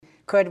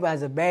characterized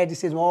as a bad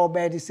decision, all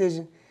bad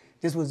decisions,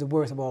 this was the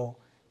worst of all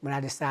when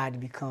I decided to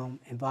become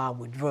involved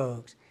with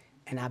drugs.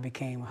 And I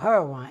became a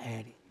heroin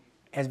addict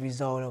as a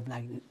result of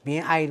like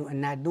being idle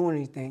and not doing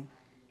anything.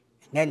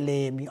 And that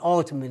led me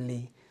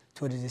ultimately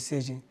to the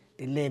decision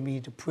that led me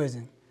to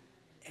prison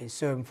and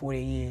serving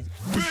 48 years.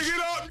 Big it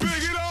up, big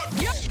it up.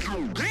 Yep.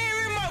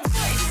 Clear in my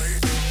face.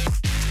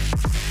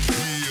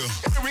 Yeah.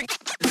 Here we go.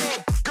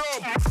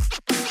 Yeah.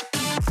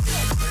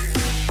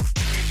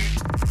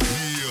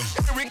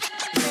 Here we go.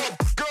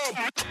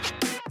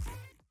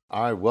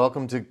 All right,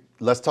 welcome to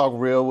Let's Talk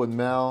Real with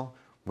Mel.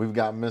 We've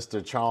got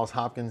Mr. Charles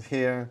Hopkins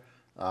here.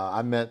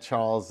 I met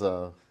Charles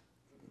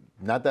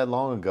not that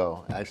long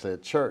ago, actually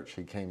at church.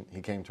 He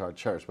came to our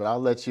church. But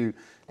I'll let you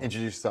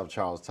introduce yourself,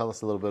 Charles. Tell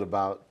us a little bit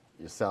about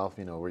yourself,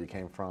 where you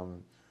came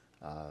from.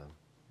 All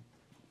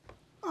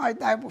right,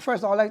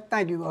 first of all, I'd like to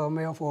thank you,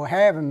 Mel, for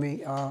having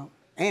me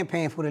and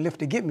paying for the lift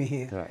to get me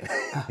here.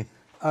 Right.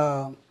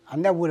 I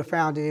never would have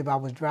found it if I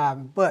was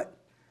driving. But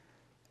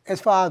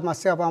as far as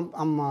myself,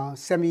 I'm a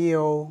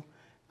 7-year-old.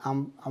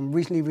 I'm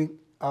recently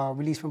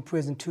released from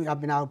prison.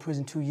 I've been out of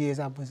prison 2 years.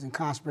 I was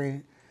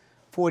incarcerated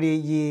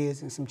 48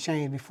 years and some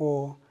change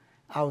before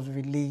I was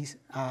released.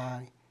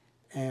 I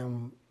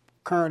am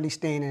currently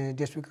staying in the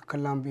District of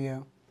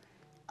Columbia.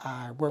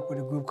 I work with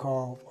a group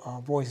called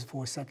Voices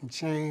for a Second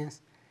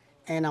Chance,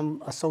 and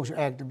I'm a social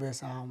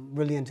activist. I'm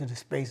really into the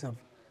space of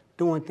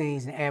doing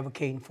things and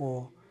advocating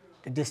for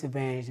the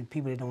disadvantaged and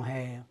people that don't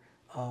have,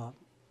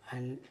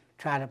 and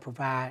try to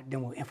provide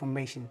them with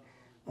information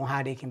on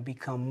how they can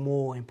become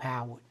more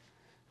empowered.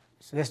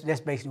 So that's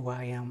basically where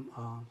I am.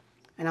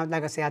 And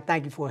like I said, I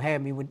thank you for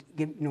having me.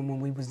 When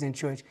we was in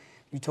church,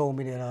 you told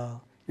me that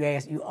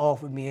you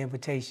offered me an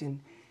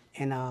invitation,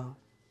 and I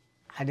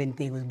didn't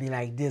think it would be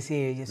like this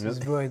here. It's a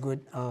very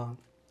good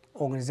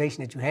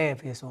organization that you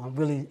have here. So I'm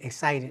really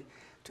excited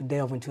to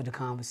delve into the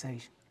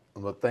conversation.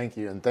 Well, thank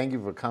you, and thank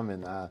you for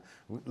coming.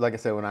 Like I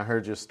said, when I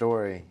heard your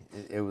story,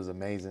 it was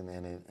amazing,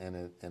 and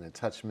it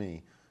touched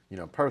me,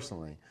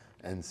 personally.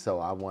 And so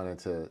I wanted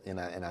to, and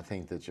I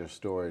think that your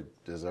story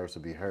deserves to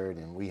be heard,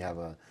 and we have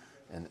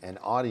an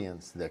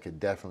audience that could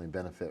definitely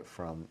benefit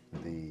from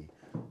the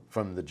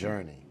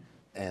journey,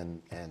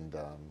 and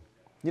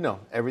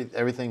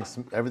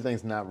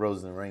everything's not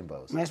roses and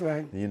rainbows. That's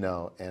right.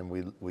 And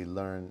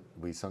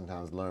we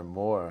sometimes learn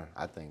more.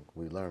 I think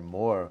we learn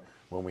more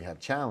when we have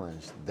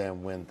challenge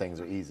than when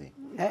things are easy.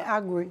 I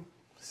agree.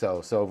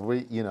 So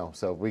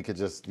if we could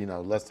just,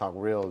 let's talk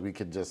real. We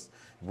could just,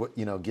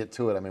 get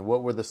to it. I mean,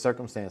 what were the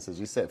circumstances?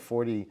 You said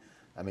 48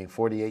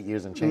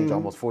 years and change,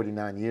 almost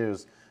 49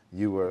 years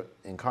you were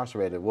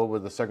incarcerated. What were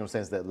the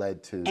circumstances that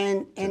led to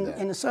that?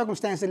 And the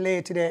circumstances that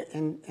led to that,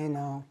 and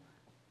a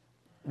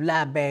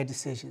lot of bad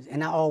decisions.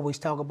 And I always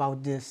talk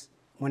about this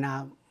when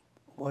I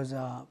was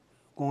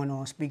going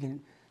on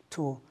speaking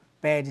to a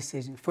bad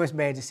decision. First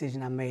bad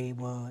decision I made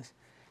was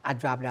I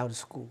dropped out of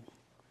school.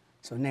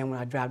 So then when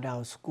I dropped out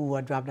of school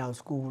in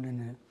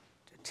the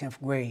 10th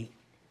grade.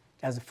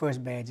 That was the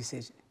first bad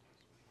decision.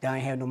 I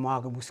didn't have no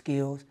marketable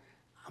skills.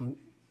 I'm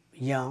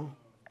young,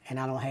 and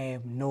I don't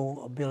have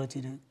no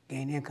ability to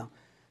gain income.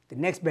 The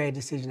next bad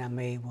decision I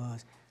made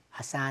was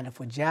I signed up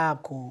for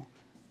Job Corps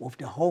with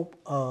the hope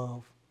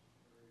of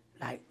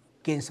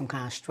getting some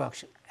kind of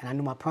structure. And I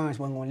knew my parents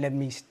weren't gonna let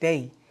me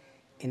stay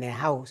in that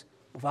house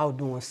without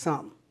doing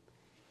something.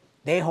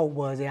 Their hope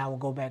was that I would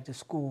go back to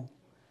school.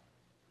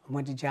 I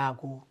went to Job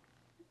Corps.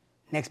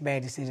 Next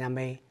bad decision I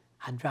made,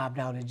 I dropped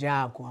out of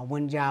Job Corps. I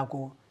went to Job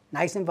Corps,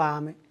 nice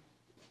environment.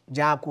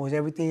 Job Corps is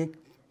everything it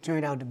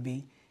turned out to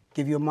be.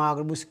 Give you a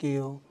marketable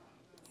skill,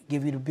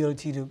 give you the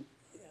ability to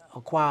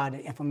acquire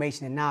the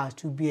information and knowledge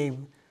to be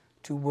able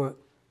to work.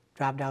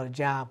 Dropped out of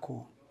Job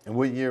Corps. And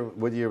what year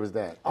was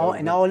that?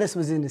 All this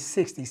was in the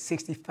 60s,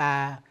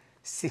 65,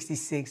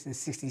 66, and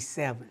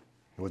 67.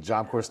 Was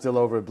Job Corps still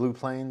over at Blue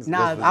Plains?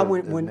 No,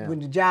 when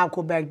the Job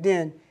Corps back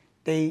then,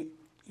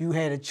 you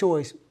had a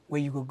choice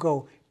where you could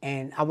go,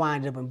 and I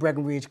wound up in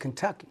Breckenridge,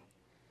 Kentucky.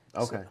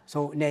 Okay.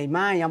 So now,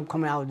 mind you, I'm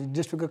coming out of the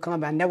District of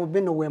Columbia. I've never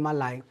been nowhere in my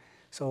life.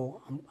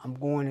 So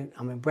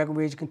I'm in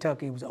Breckenridge,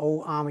 Kentucky. It was an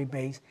old Army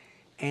base,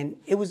 and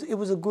it was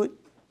a good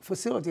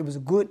facility. It was a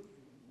good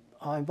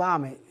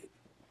environment.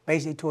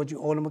 Basically taught you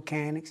auto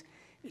mechanics,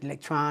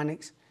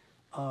 electronics,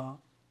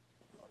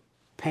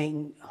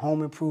 painting,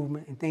 home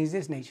improvement, and things of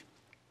this nature.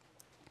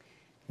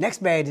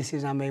 Next bad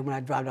decision I made when I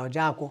dropped out of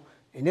Job Corps,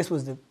 and this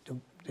was the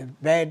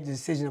bad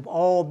decision of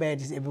all bad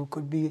decisions. If it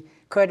could be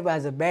characterized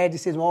as a bad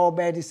decision, all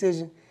bad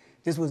decisions,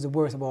 this was the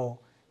worst of all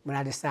when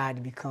I decided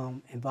to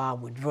become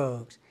involved with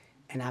drugs,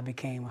 and I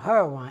became a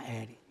heroin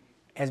addict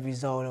as a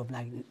result of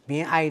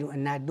being idle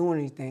and not doing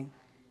anything.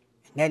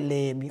 And that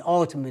led me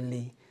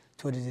ultimately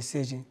to the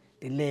decision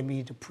that led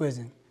me to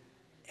prison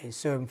and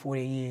serving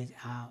 48 years.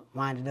 I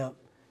winded up,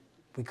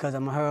 because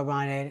I'm a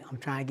heroin addict, I'm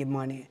trying to get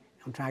money.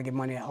 I'm trying to get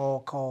money at all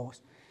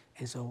costs.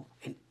 And so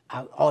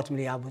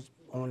ultimately I was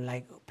on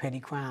a petty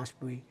crime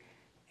spree.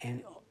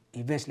 And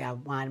eventually I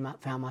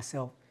found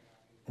myself,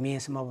 me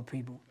and some other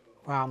people,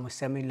 robbing a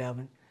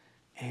 7-Eleven,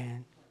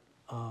 and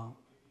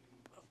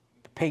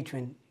the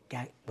patron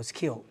was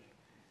killed.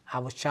 I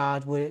was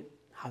charged with it.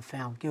 I was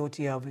found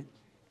guilty of it,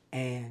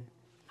 and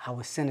I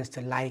was sentenced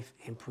to life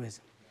in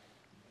prison.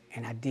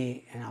 And I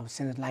did, and I was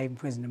sentenced to life in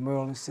prison in the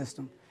Maryland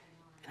system.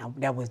 And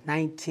that was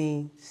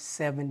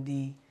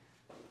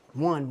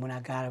 1971 when I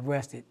got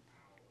arrested.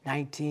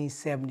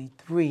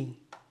 1973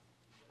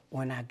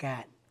 when I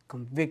got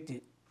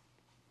convicted,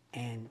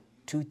 and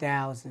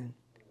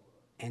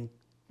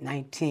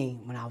 2019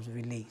 when I was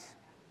released.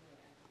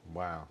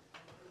 Wow.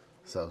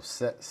 So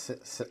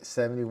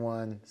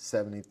 71,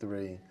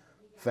 73,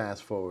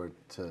 fast forward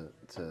to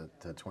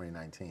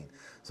 2019.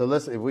 So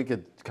if we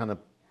could kind of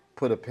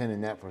put a pin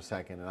in that for a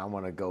second, and I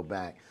want to go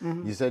back.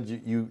 Mm-hmm. You said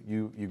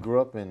you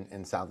grew up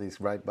in Southeast,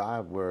 right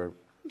by where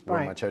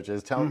right. my church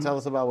is. Tell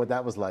us about what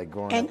that was like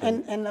growing up.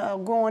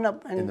 Growing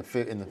up and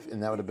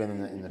that would have been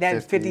in the that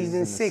 50s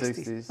and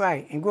 60s.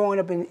 Right. And growing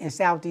up in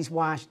Southeast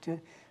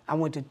Washington, I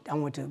went to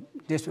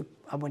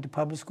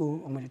public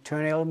school. I went to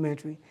Turner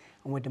Elementary.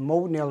 I went to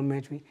Moulton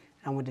Elementary.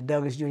 And I went to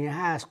Douglas Junior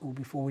High School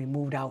before we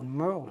moved out in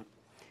Maryland.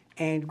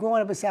 And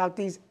growing up in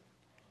Southeast,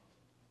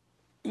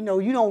 you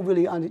don't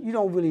really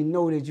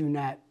know that you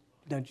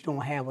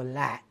don't have a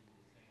lot,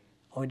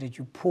 or that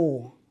you're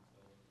poor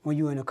when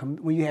you're in a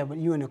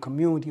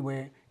community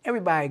where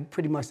everybody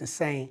pretty much the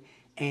same,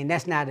 and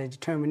that's not a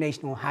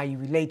determination on how you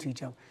relate to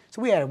each other. So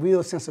we had a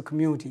real sense of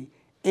community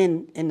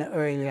in the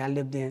area that I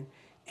lived in,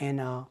 and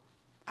I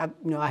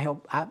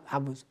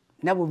was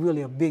never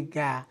really a big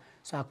guy,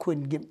 so I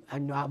couldn't get. I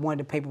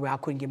wanted the paper where I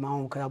couldn't get my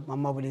own because my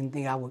mother didn't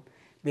think I would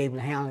be able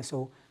to handle it.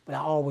 So, but I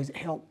always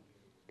helped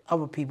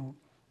other people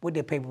with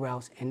their paper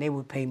routes, and they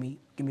would pay me,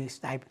 give me a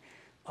stipend.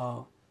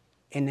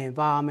 In the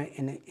environment,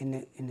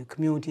 in the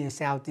community in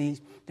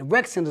Southeast, the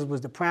rec centers was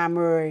the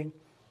primary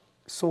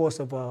source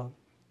of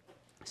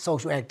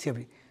social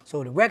activity.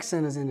 So the rec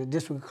centers in the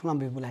District of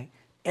Columbia were like,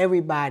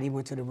 everybody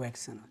went to the rec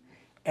center.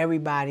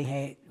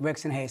 Rec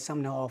center had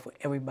something to offer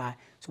everybody.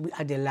 So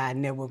I did a lot of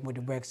networking with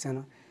the rec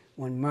center.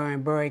 When Murray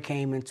and Burry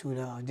came into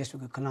the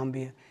District of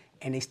Columbia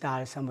and they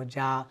started some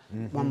job,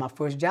 one of my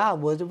first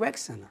jobs was the rec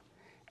center.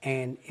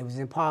 And it was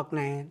in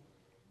Parkland,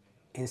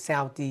 in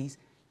Southeast.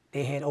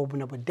 They had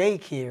opened up a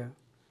daycare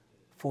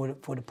for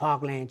the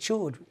Parkland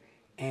children.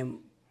 And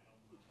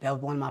that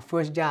was one of my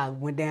first jobs.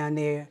 Went down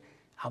there,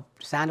 I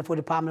signed up for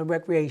the Department of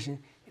Recreation,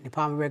 and the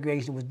Department of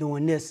Recreation was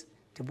doing this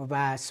to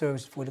provide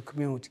service for the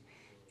community.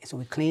 And so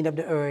we cleaned up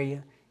the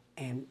area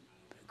and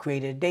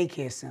created a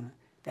daycare center.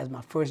 That was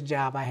my first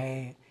job I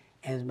had,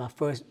 and it was my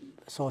first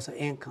source of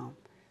income.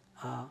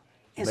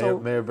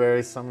 Mayor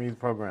Berry's Summer Youth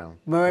Program.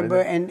 Murray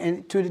Berry,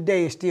 and to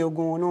today it's still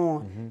going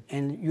on. Mm-hmm.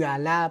 And you got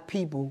a lot of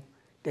people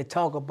that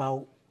talk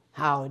about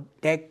how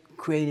that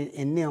created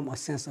in them a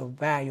sense of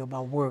value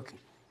about working.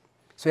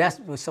 So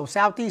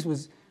Southeast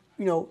was,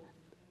 you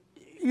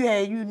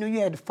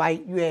had to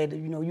fight, you had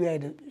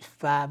to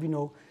survive,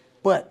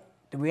 but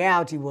the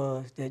reality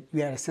was that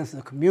you had a sense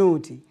of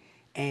community,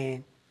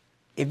 and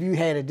if you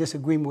had a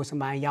disagreement with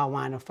somebody, y'all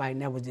wound up fighting,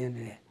 that was the end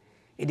of that.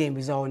 It didn't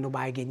result in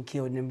nobody getting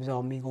killed, it didn't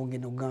result in me going to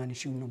get no gun and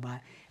shooting nobody,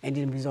 and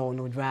didn't result in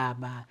no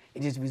drive-by.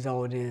 It just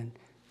resulted in...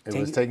 It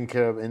was taken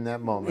care of in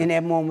that moment. In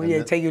that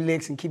moment, take your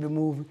licks and keep it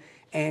moving.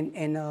 And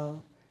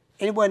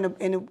it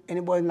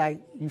wasn't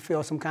like you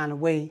felt some kind of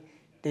way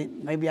that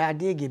maybe I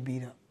did get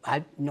beat up.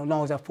 As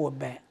long as I fought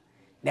back.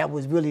 That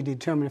was really the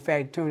determining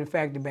factor. The determining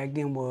factor back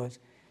then was,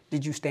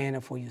 did you stand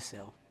up for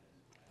yourself?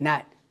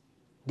 Not,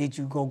 did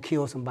you go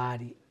kill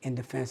somebody in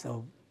defense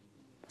of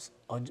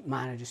a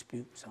minor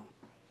dispute? So.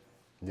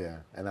 Yeah,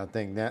 and I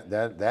think that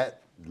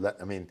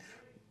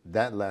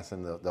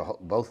lesson,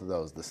 both of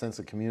those, the sense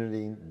of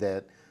community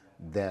that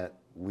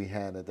we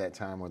had at that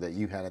time, or that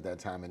you had at that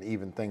time, and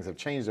even things have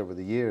changed over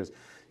the years.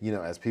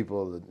 As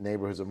the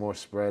neighborhoods are more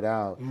spread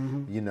out.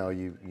 Mm-hmm.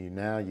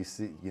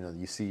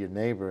 You see your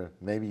neighbor.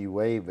 Maybe you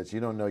wave, but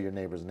you don't know your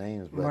neighbor's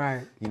names. But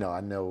right.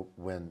 I know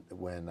when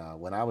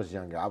I was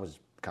younger, I was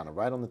kind of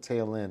right on the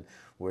tail end,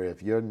 where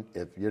if your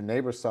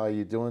neighbor saw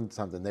you doing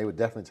something, they would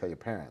definitely tell your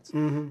parents.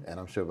 Mm-hmm. And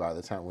I'm sure by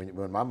the time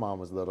when my mom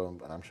was little,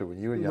 and I'm sure when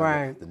you were younger,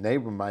 right. the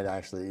neighbor might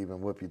actually even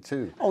whoop you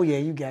too. Oh yeah,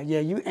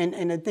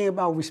 and the thing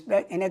about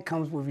respect, and that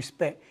comes with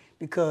respect,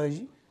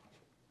 because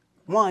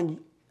one,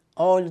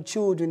 all the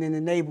children in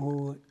the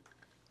neighborhood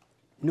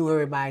knew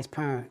everybody's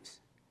parents,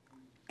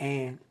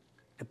 and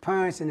the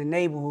parents in the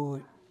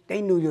neighborhood,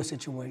 they knew your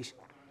situation.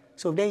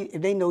 So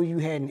if they know you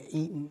hadn't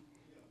eaten,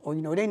 or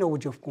they know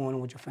what's going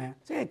on with your family,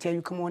 so they tell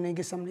you, come on in and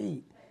get something to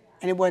eat.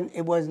 And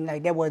it wasn't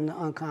like that wasn't an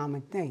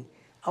uncommon thing.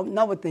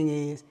 Another thing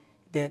is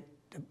that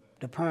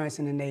the parents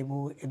in the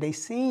neighborhood, if they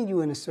seen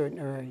you in a certain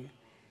area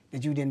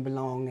that you didn't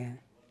belong in,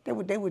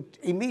 they would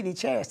immediately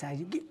chastise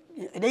you.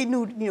 They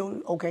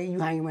knew, okay, you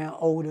hang around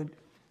older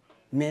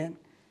men,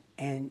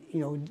 and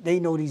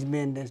they know these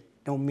men that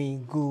don't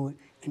mean good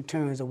in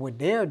terms of what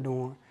they're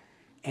doing,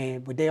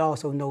 but they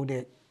also know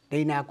that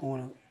they're not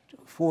going to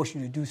force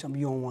you to do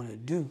something you don't want to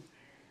do.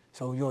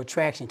 So your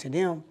attraction to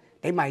them,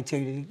 they might tell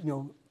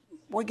you,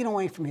 boy, get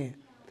away from here.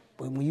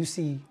 But when you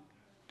see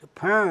the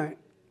parent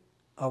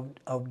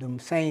of them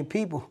same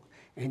people,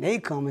 and they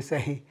come and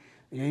say,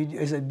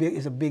 It's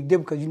a big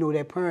difference because you know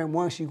that parent,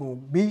 once she gonna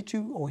beat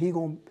you or he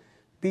gonna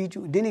beat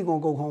you, then he gonna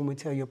go home and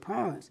tell your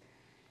parents,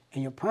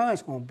 and your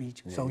parents gonna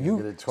beat you. Yeah, So you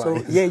get it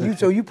twice.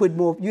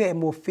 you had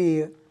more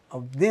fear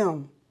of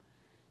them,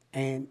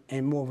 and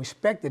more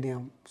respect of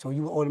them. So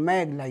you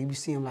automatically like you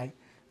see them like,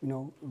 you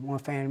know, one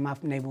family in my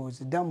neighborhood was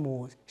the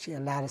Dunmores. She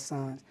had a lot of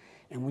sons,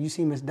 and when you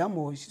see Miss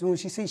Dunmore, as soon as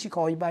she sees, she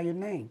call you by your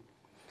name,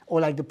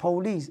 or like the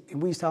police.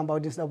 And we was talking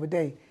about this the other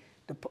day.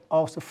 The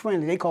officer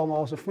friendly, they call them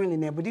officer friendly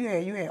now, but you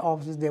had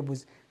officers that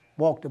was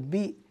walked the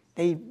beat,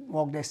 they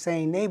walked that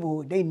same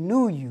neighborhood, they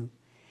knew you.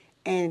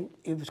 And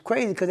it was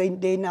crazy because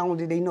they not only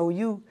did they know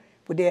you,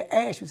 but they'd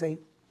ask you, say,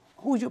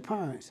 who's your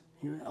parents?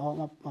 You know,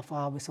 oh, my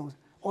father, so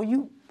oh,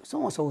 you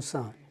so-and-so's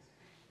son,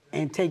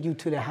 and take you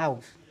to the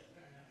house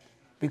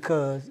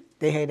because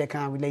they had that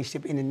kind of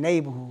relationship in the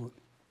neighborhood.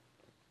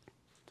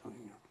 So,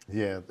 you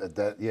know.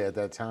 At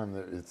that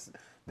time,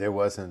 there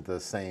wasn't the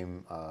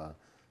same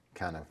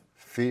kind of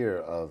fear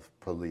of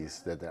police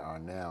that there are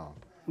now,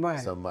 right.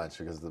 So much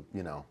because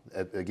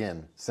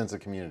again, sense of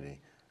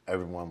community.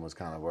 Everyone was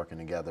kind of working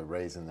together,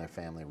 raising their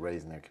family,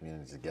 raising their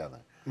community together.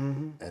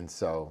 Mm-hmm. And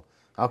so,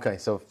 okay,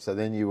 so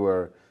then you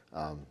were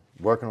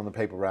working on the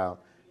paper route,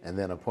 and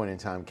then a point in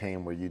time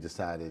came where you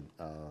decided,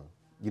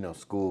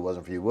 school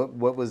wasn't for you.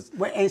 What was?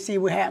 Well, and see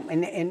what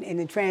happened, and in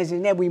the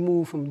transition that we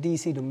moved from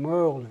D.C. to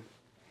Maryland,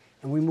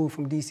 and we moved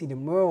from D.C. to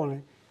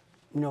Maryland.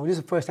 You know, this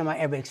is the first time I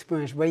ever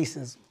experienced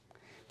racism,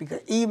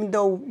 because even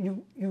though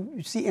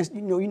you see,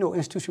 institutional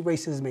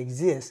racism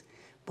exists,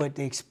 but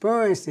to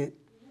experience it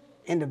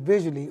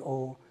individually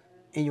or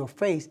in your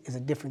face is a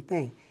different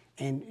thing.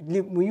 And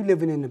when you're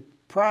living in the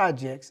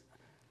projects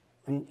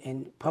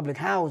and public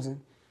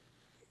housing,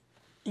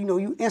 you know,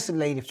 you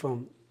insulated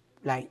from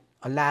like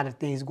a lot of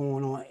things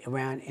going on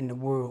around in the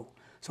world.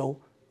 So,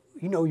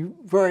 you know, you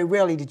very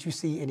rarely did you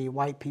see any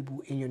white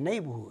people in your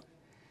neighborhood.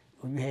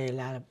 You had a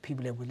lot of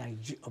people that were like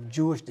of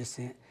Jewish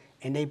descent,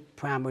 and they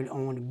primarily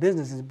owned the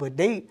businesses, but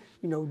you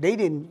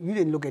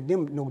didn't look at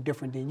them no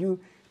different than you.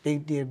 They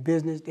did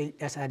business,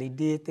 that's how they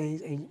did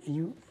things, and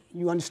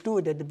you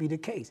understood that to be the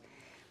case.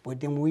 But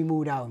then when we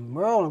moved out in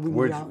Maryland,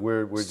 where'd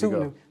you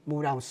go?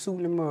 Moved out in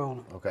Suitland,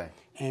 Maryland. Okay.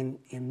 And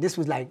this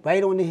was like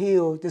right on the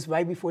hill, this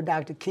right before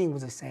Dr. King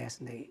was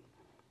assassinated.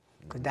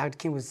 Because Dr.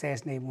 King was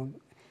assassinated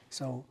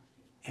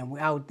and we're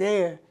out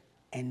there,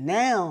 and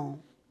now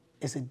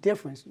it's a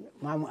difference.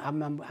 I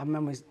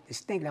remember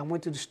distinctly, I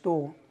went to the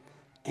store,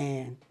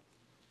 and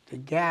the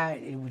guy,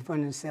 it was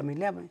running the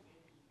 7-Eleven,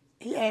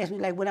 he asked me,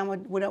 like, what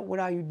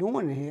are you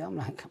doing in here? I'm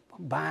like,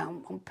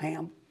 I'm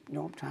paying,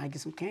 I'm trying to get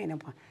some candy.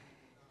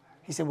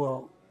 He said,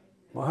 well,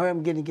 hurry up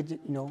and get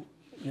your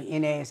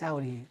in ass out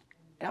of here.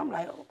 And I'm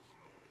like, oh,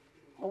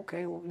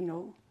 okay,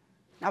 well,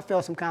 I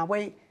felt some kind of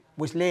way,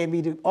 which led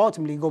me to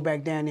ultimately go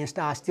back down there and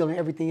start stealing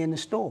everything in the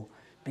store,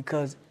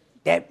 because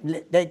that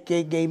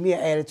gave me an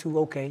attitude,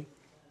 okay,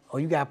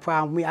 you got a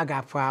problem with me, I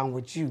got a problem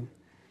with you.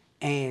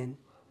 And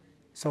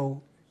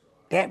so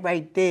that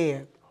right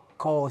there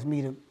caused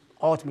me to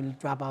ultimately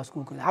drop out of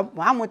school. Because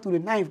when I went through the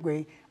 9th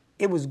grade,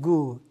 it was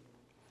good.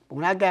 But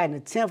when I got in the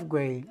 10th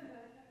grade,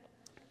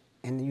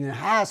 and in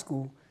high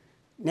school,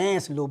 now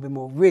it's a little bit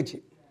more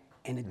rigid.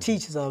 And the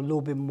teachers are a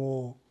little bit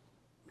more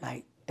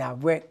like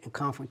direct and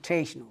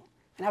confrontational.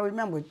 And I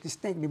remember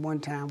distinctly one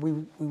time we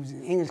was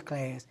in English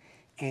class,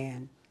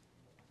 and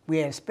we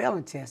had a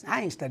spelling test.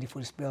 I didn't study for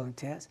the spelling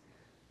test,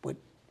 but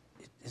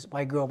this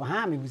white girl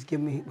behind me was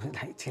giving me,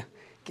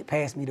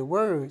 pass me the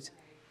words,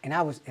 and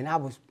I was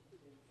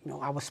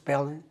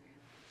spelling,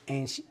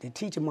 and the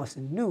teacher must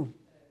have knew.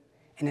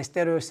 And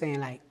instead of her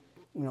saying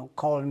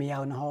calling me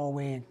out in the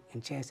hallway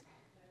and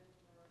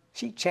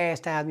she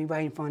chastised me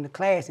right in front of the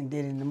class and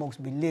did it in the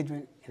most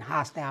belligerent and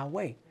hostile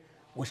way,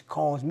 which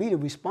caused me to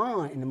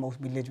respond in the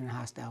most belligerent and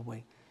hostile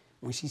way.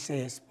 When she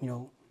says,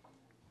 you're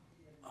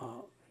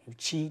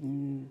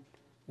cheating,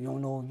 you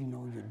don't know,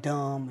 you're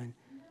dumb, and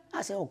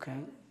I said, okay,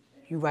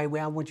 you right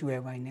where I want you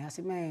at right now. I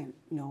said, man,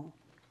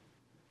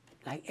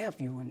 like F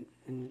you,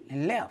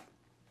 and left.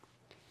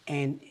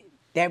 And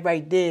that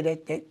right there,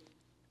 that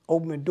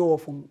opened the door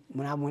from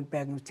when I went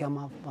back and tell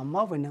my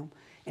mother and them.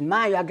 And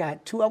mind you, I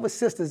got 2 other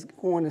sisters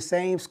going to the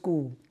same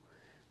school.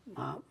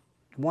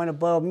 One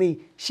above me,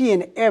 she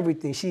in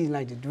everything. She's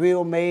like the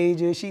drill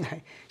major. She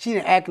done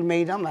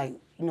acclimated. I'm like,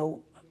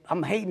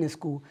 I'm hating this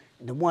school.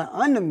 The one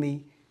under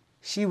me,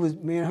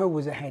 me and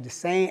her had the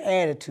same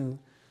attitude.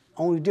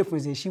 Only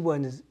difference is she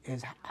wasn't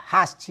as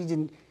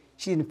hostile.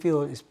 She didn't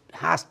feel as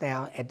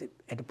hostile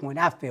at the point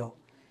I felt.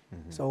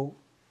 Mm-hmm. So,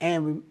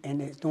 and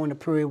it's during the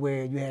period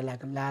where you had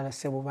like a lot of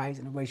civil rights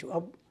and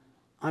racial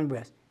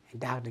unrest,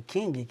 and Dr.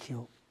 King get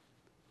killed.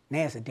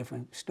 Now it's a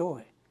different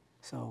story.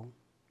 So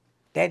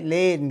that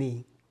led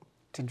me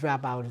to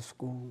drop out of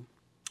school.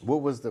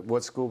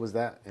 What school was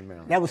that in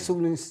Maryland? That was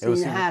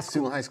Suitland High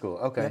School. Suitland High School.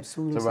 Okay. Yep,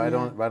 so right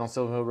on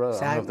Silver Hill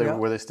Road. I don't know if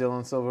were they still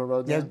on Silver Hill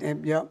Road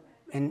then? Yep.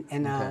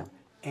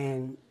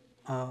 And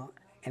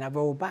I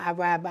rode by.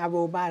 I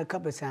rode by it a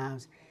couple of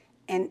times,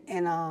 and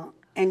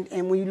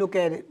when you look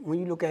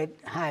at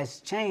how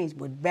it's changed,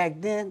 but back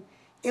then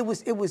it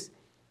was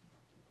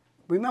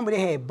remember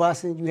they had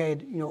busing, you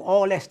had, you know,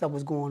 all that stuff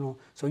was going on.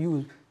 So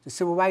the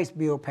Civil Rights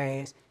Bill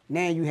passed.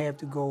 Now you have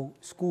to go,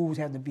 schools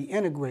have to be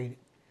integrated.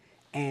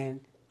 And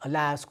a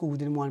lot of schools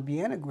didn't want to be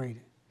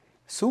integrated.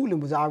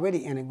 Suitland was already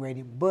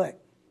integrated, but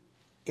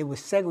it was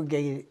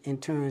segregated in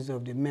terms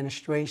of the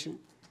administration.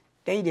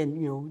 They didn't,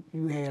 you know,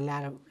 you had a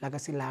lot of, like I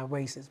said, a lot of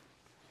racism.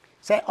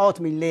 So that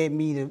ultimately led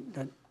me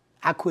to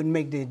I couldn't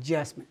make the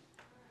adjustment.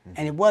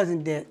 And it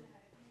wasn't that,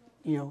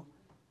 you know,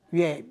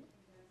 you had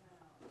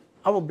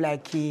other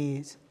black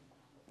kids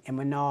and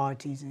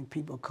minorities and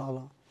people of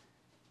color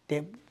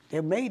that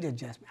made the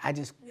adjustment. I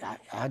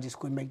just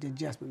couldn't make the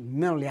adjustment.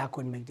 Mentally, I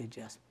couldn't make the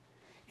adjustment.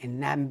 And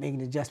not making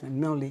the adjustment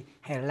mentally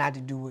had a lot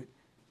to do with,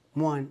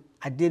 one,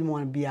 I didn't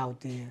want to be out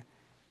there.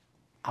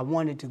 I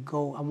wanted to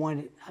go, I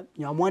wanted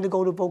to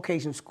go to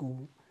vocational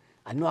school.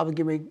 I knew I was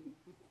getting ready,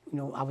 you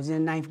know, I was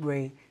in 9th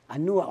grade. I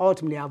knew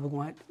ultimately I was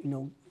going to, you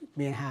know,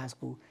 be in high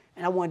school.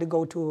 And I wanted to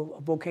go to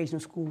a vocational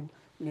school.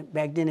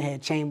 Back then they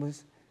had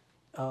Chambers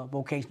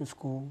Vocational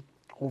School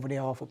over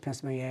there off of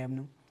Pennsylvania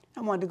Avenue.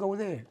 I wanted to go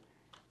there.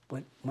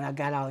 But when I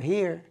got out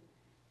here,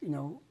 you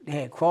know, they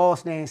had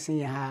Crossland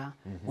Senior High,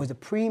 was the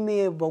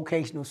premier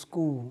vocational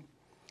school.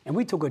 And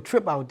we took a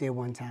trip out there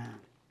one time.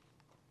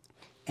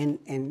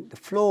 And the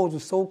floors were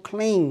so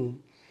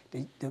clean.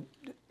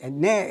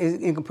 And now,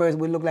 in comparison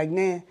to what it looked like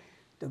now,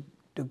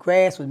 the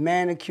grass was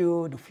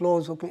manicured, the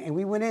floors were clean. And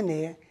we went in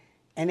there,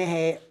 and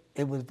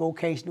it was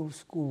vocational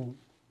school.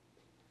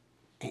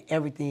 And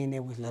everything in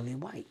there was lily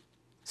white.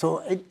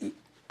 So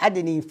I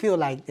didn't even feel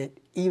like that,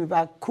 even if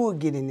I could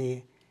get in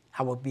there,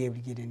 I would be able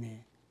to get in there.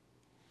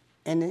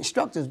 And the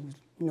instructors,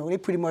 you know, they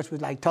pretty much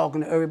was like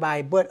talking to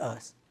everybody but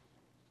us.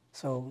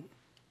 So,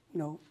 you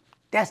know,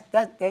 that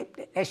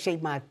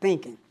shaped my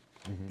thinking.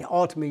 That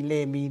ultimately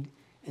led me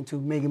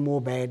into making more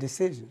bad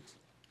decisions.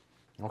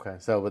 Okay,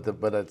 so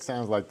but it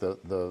sounds like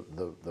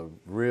the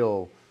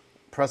real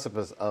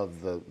precipice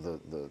of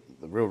the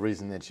real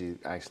reason that you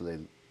actually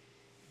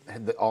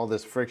had all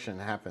this friction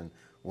happen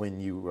when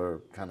you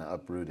were kind of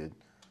uprooted,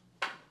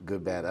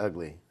 good, bad,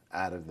 ugly,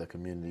 out of the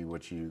community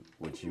which you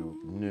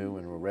knew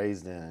and were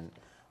raised in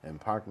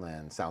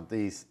Parkland,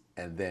 Southeast,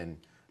 and then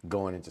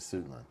going into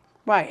Suitland.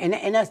 Right,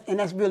 and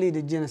that's really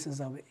the genesis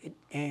of it,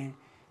 and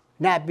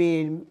not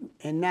being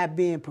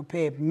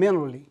prepared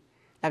mentally.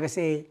 Like I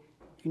said,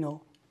 you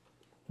know,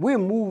 we're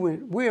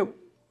moving.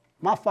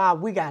 My father.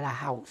 We got a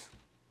house,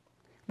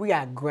 we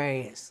got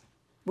grass,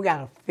 we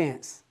got a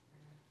fence,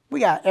 we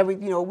got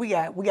everything. You know, we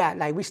got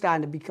like we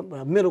starting to become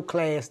a middle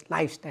class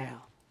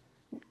lifestyle,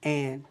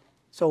 and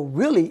so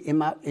really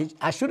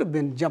I should have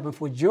been jumping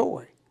for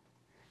joy,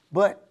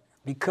 but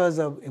because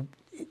of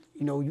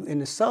you know, you in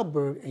the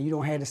suburb and you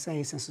don't have the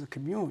same sense of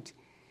community,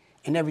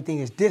 and everything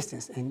is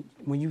distance. And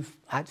when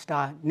I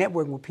start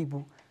networking with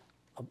people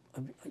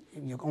of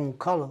your own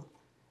color,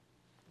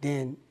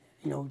 then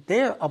you know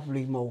they're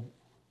upwardly mobile.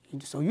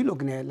 So you're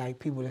looking at like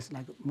people that's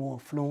like more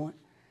affluent.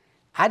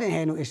 I didn't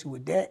have no issue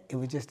with that. It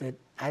was just that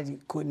I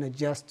just couldn't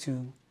adjust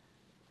to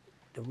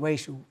the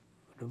racism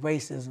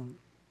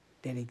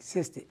that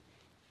existed,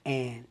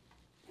 and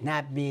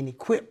not being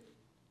equipped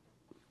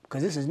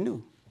because this is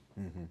new.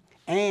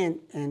 And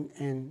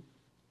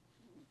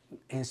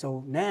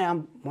so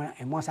now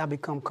once I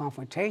become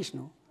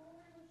confrontational,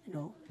 you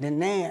know, then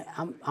now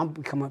I'm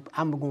going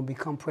to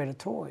become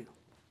predatory.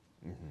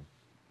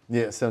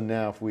 Yeah. So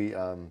now if we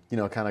you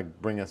know, kind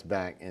of bring us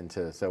back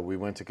into, so we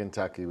went to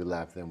Kentucky, we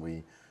left, then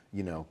we,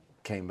 you know,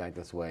 came back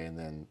this way, and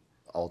then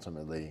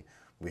ultimately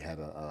we had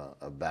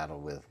a battle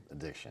with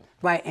addiction.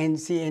 Right. And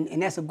see,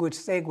 and that's a good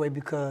segue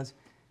because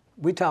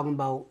we're talking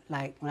about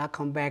like when I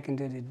come back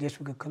into the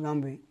District of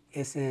Columbia,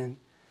 it's in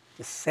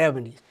the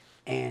 70s,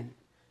 and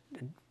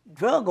the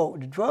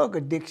drug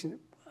addiction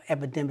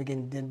epidemic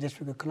in the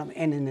District of Columbia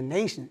and in the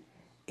nation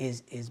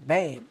is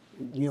bad.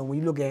 You know, when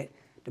you look at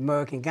the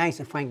American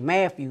Gangster, Frank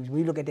Matthews, when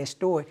you look at that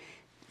story,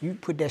 you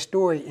put that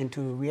story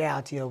into the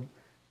reality of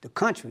the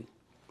country,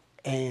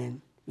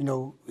 and he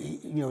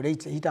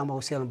talking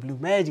about selling blue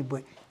magic,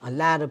 but a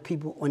lot of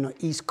people on the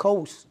East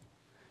Coast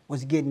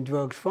was getting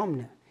drugs from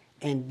there,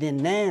 and then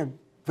now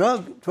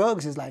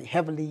drugs is like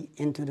heavily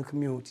into the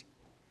community.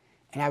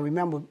 And I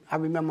remember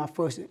my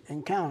first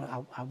encounter.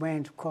 I ran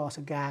across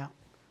a guy.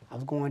 I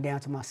was going down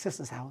to my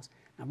sister's house.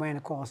 I ran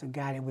across a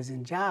guy that was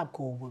in Job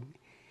Corps with me,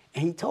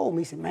 and he told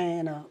me, he said,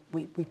 "Man,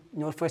 we you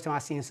know, the first time I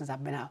seen him since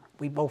I've been out,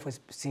 we both have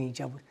seen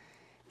each other,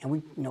 and we,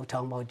 you know,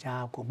 talking about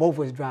Job Corps. Both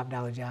of us dropped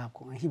out of Job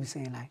Corps." And he was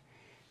saying like,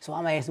 so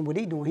I'm asking what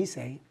he doing. He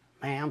say,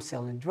 "Man, I'm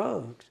selling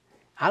drugs.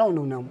 I don't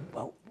know nothing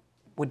about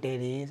what that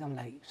is." I'm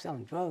like,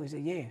 "Selling drugs?" He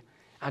said, "Yeah,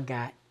 I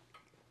got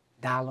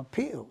dollar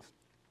pills."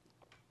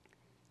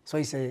 So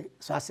he said,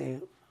 so I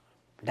said,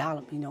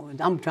 "Dollar, you know," and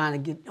I'm trying to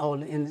get all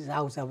the ins and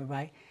outs of it,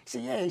 right? He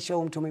said, "Yeah," he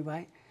showed them to me,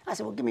 right? I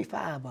said, "Well, give me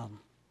 5 of them,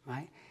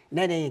 right?" And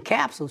then they in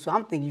capsules, so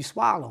I'm thinking you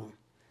swallow them.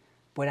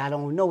 But I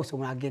don't know, so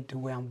when I get to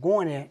where I'm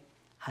going at,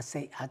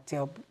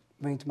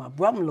 bring it to my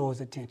brother-in-law's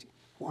attention,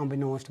 who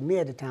unbeknownst to me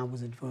at the time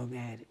was a drug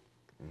addict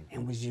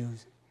and was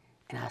using.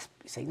 And I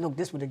say, "Look,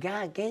 this is what the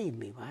guy gave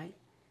me, right?"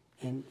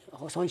 And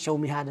so he showed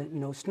me how to, you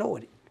know,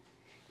 snort it.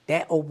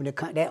 that opened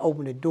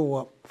the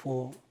door up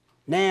for.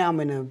 Now I'm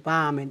in an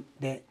environment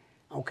that,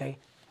 okay,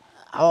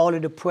 all the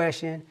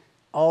depression,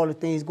 all the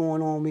things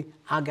going on with me,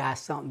 I got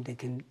something that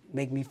can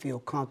make me feel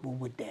comfortable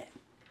with that.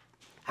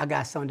 I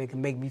got something that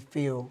can make me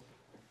feel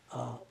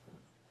a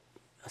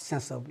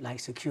sense of like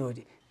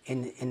security.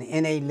 In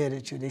the NA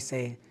literature, they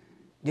say,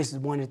 this is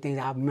one of the things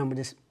I remember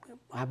this,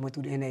 I went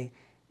through the NA,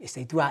 they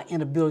say through our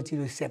inability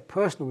to accept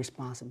personal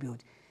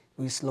responsibility,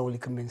 we slowly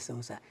commit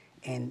suicide.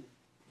 And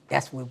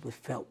that's what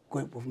felt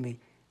good with me.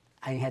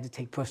 I didn't have to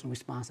take personal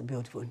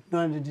responsibility for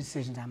none of the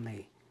decisions I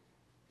made.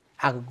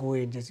 I could go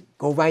ahead and just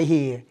go right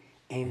here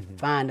and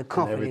find the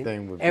comfort. And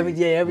everything would be,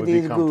 everything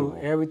is comfortable.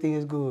 good. Everything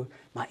is good.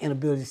 My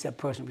inability to accept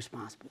personal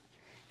responsibility.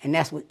 And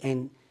that's what,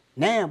 and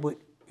now, but,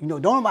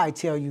 don't nobody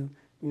tell you,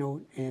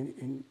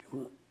 and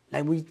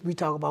like we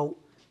talk about,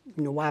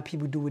 why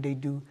people do what they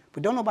do,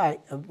 but don't nobody,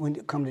 when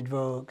it comes to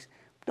drugs,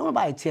 don't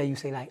nobody tell you,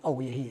 say like, oh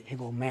yeah, here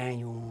go a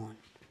manual on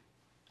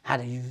how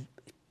to use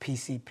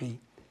PCP.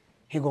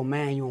 Here go a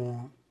manual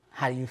on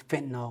how to use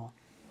fentanyl.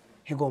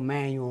 Here go a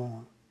manual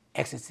on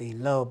ecstasy,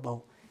 love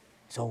boat.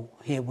 So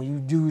here, when you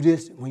do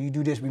this,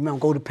 remember,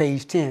 go to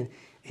page 10,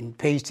 and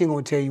page 10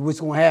 gonna tell you what's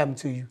gonna happen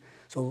to you.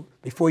 So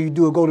before you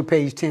do it, go to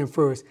page 10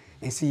 first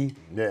and see.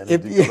 Yeah,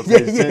 if,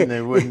 page 10,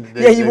 they wouldn't.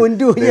 You wouldn't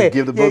do it. Yeah,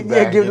 give the book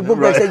back. Yeah, give the book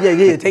back.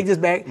 Say, take this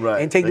back,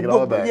 right. and take the it all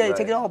book back. Yeah, right.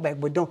 take it all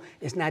back. But don't.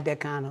 It's not that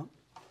kind of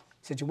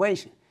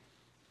situation.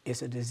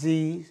 It's a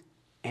disease,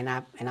 and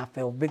I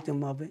fell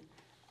victim of it,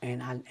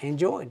 and I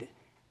enjoyed it,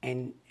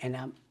 and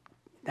I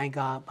thank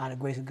God, by the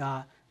grace of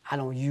God, I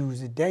don't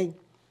use it today,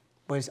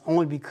 but it's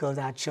only because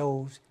I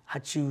choose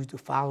to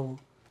follow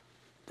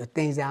the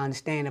things that I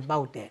understand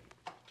about that.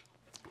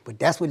 But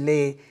that's what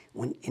led,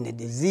 when in the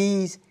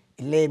disease,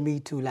 it led me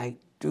to like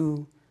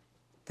do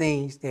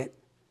things that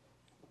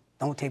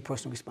don't take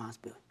personal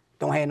responsibility.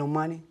 Don't have no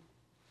money,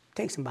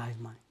 take somebody's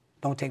money.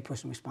 Don't take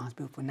personal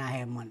responsibility for not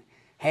having money.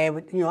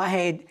 I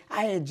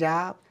had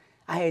jobs.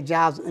 I had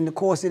jobs in the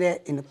course of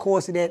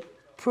that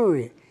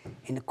period.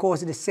 In the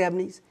course of the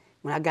 70s,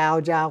 when I got out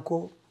of Job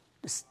Corps,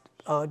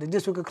 the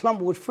District of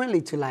Columbia was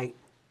friendly to like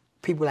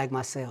people like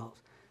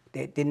myself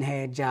that didn't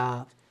have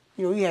jobs.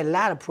 We had a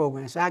lot of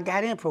programs, so I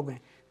got in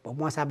programs. But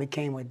once I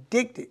became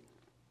addicted,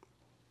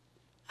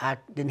 I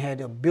didn't have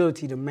the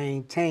ability to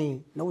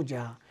maintain no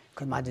job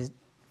because my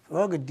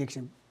drug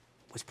addiction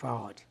was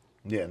priority.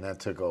 Yeah, and that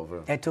took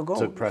over. That took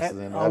over. Took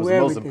precedent. That That was the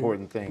most everything.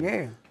 important thing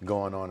Yeah.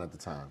 going on at the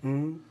time.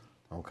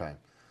 Mm-hmm. Okay.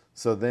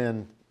 So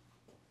then,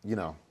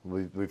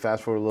 we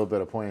fast forward a little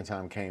bit, a point in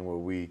time came where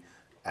we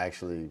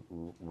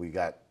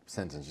got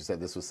sentenced. You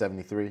said this was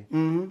 73?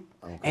 Mm-hmm.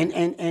 Okay.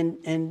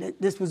 And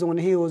this was on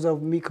the heels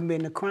of me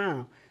committing a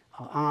crime,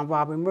 armed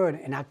robbery and murder,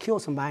 and I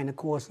killed somebody in the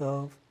course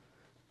of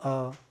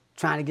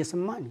trying to get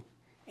some money.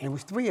 And it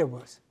was 3 of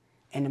us.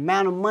 And the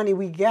amount of money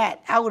we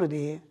got out of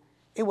there,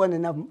 it wasn't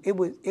enough. It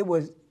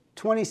was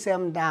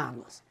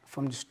 $27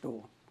 from the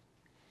store.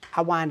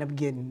 I wound up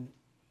getting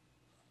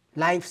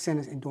life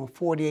sentence and doing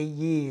 48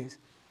 years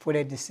for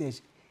that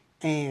decision.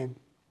 And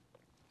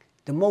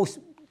the most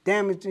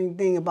damaging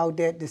thing about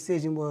that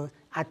decision was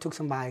I took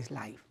somebody's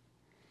life.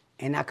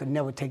 And I could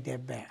never take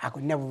that back. I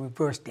could never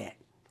reverse that.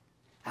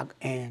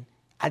 And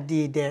I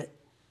did that.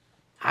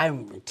 I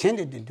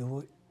intended to do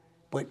it,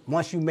 but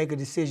once you make a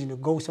decision to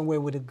go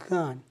somewhere with a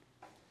gun,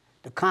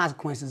 the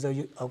consequences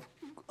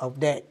of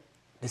that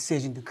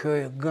decision to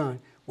carry a gun,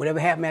 whatever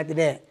happened after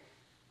that,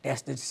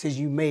 that's the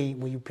decision you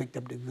made when you picked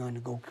up the gun to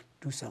go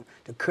do something,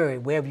 to carry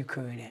it, wherever you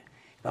carry that.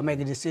 If I make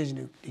a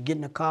decision to get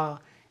in a car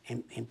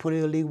and put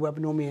an illegal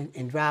weapon on me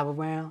and drive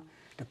around,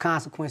 the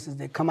consequences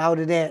that come out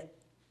of that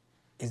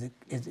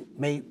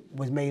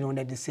was made on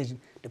that decision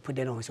to put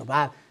that on. So if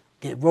I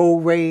get road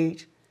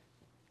rage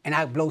and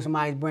I blow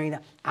somebody's brain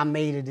out, I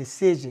made a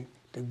decision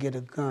to get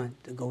a gun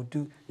to go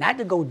do, not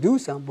to go do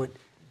something, but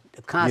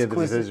the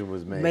consequences. Yeah, the decision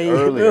was made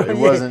earlier. It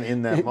wasn't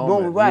in that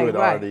moment.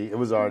 Right. It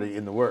was already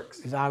in the works.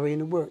 It's already in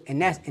the works,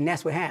 and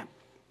that's what happened.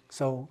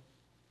 So,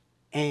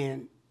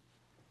 and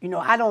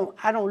I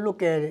don't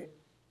look at it.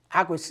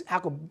 I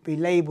could be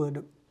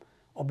labeled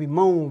or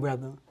bemoan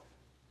rather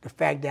the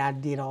fact that I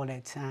did all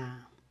that time.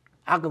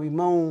 I could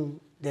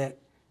bemoan that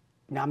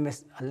I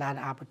missed a lot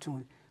of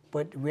opportunity.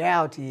 But the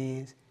reality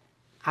is,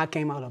 I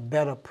came out a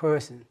better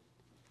person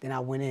than I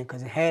went in.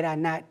 Because had I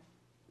not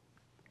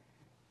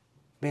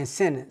been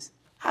sentenced,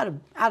 I'd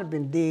have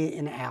been dead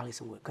in the alley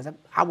somewhere. Because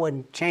I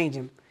wasn't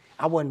changing.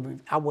 I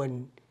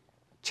wasn't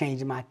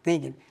changing my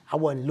thinking. I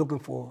wasn't looking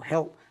for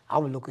help. I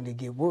was looking to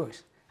get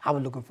worse. I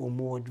was looking for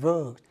more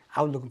drugs.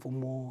 I was looking for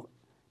more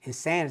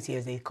insanity,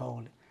 as they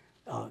call it.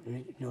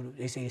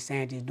 They say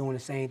insanity is doing the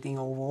same thing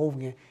over and over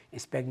again,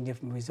 expecting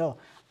different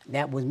results.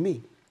 That was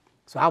me.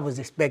 So I was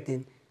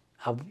expecting,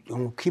 I'm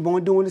going to keep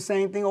on doing the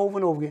same thing over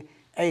and over again.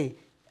 Hey,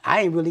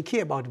 I ain't really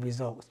care about the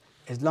results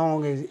as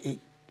long as it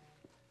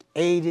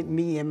aided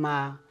me in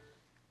my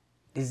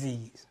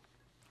disease.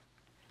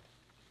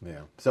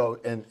 Yeah. So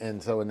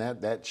and so in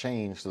that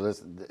change. So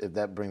if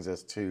that brings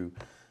us to,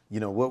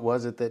 what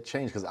was it that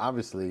changed? Because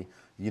obviously,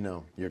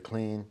 you're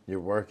clean, you're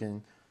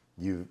working,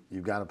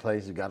 you've got a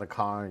place, you've got a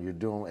car, you're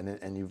doing,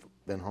 and you've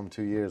been home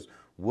 2 years.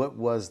 What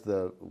was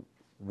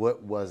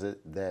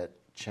it that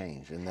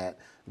changed? And that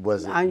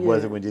was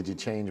it when did you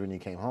change when you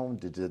came home?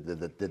 Did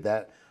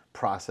that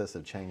process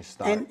of change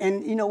start?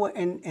 And you know what?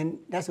 And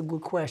that's a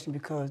good question,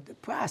 because the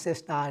process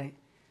started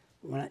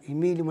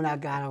immediately when I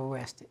got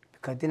arrested.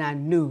 Because then I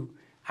knew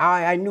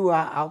I knew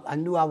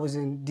I was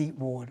in deep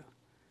water.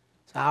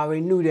 So I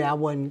already knew that I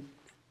wasn't,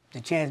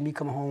 the chance of me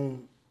coming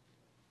home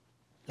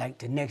like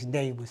the next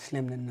day was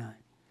slim to none.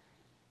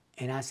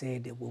 And I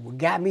said that what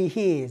got me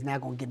here is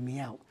not gonna get me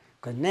out.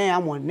 Cause now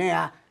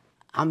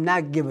I'm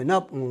not giving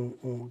up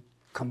on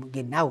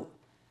getting out.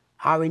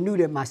 I already knew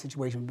that my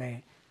situation was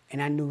bad.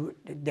 And I knew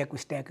the deck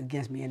was stacked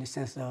against me in the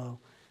sense of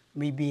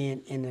me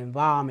being in an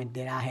environment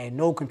that I had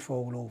no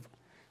control over.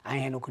 I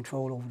ain't had no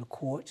control over the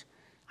courts.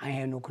 I ain't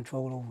had no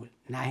control over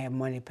not having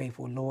money to pay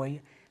for a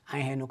lawyer. I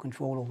ain't had no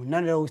control over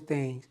none of those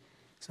things.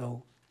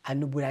 So I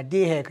knew what I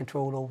did have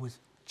control over was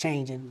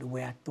changing the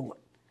way I thought.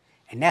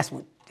 And that's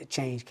what the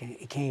change came.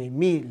 It came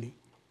immediately.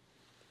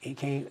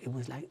 It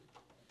was like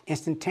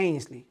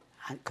instantaneously.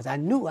 Because I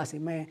knew, I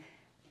said, man,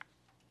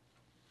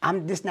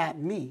 this not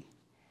me.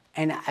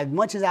 And as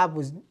much as I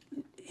was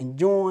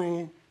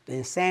enjoying the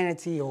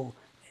insanity or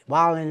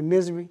wallowing in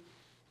misery,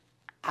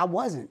 I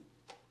wasn't.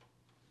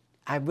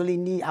 I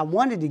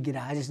wanted to get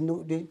out. I just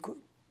knew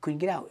couldn't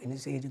get out. And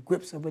it's the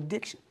grips of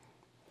addiction.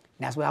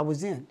 And that's what I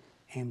was in.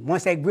 And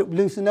once that grip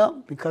loosened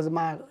up because of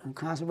my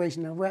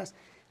incarceration and arrest,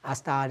 I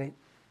started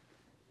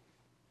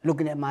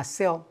looking at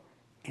myself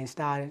and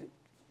started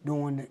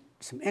doing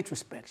some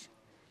introspection,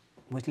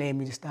 which led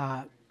me to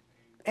start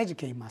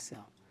educating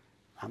myself.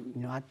 I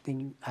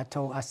think I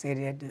said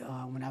it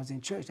when I was in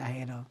church. I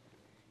had a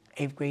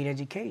 8th grade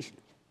education,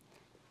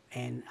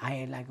 and I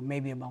had like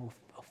maybe about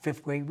a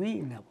 5th grade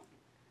reading level.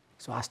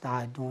 So I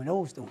started doing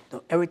those things.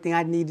 Everything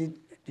I needed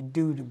to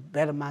do to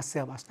better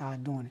myself, I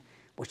started doing it,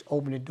 which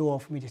opened the door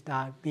for me to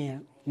start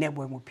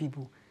networking with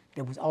people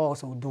that was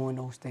also doing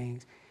those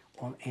things,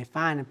 and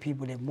finding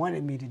people that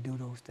wanted me to do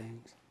those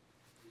things.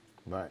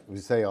 Right. We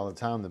say all the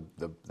time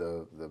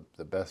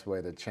the best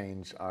way to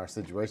change our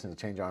situation is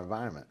to change our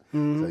environment.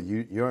 Mm-hmm. So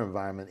your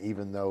environment,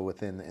 even though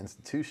within the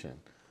institution,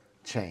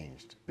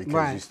 changed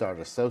because you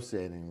started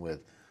associating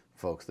with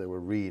folks that were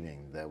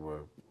reading, that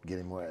were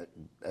getting more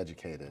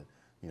educated,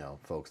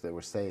 folks that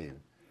were saved.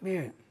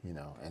 Yeah.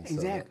 And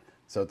exactly.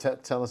 So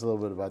tell us a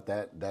little bit about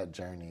that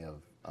journey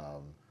of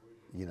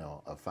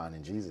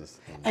finding Jesus.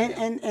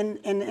 And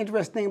the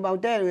interesting thing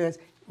about that is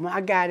when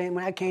I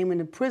came in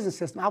the prison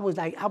system, I was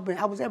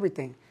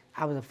everything.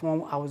 I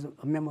was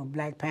a member of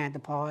Black Panther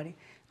Party.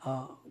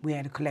 We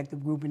had a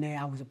collective group in there.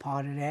 I was a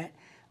part of that.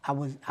 I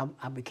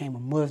became a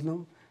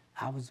Muslim.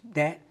 I was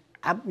that.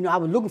 I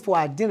was looking for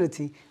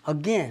identity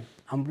again.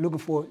 I'm looking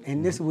for,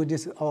 and this is what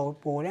this all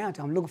boiled down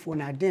to. I'm looking for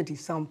an identity,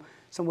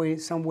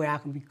 somewhere I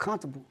can be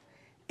comfortable.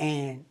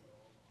 And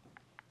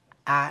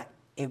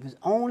it was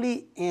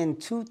only in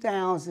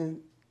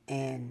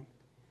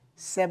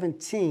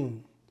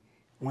 2017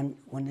 when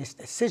this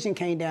decision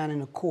came down in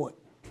the court.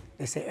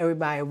 They said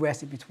everybody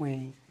arrested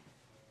between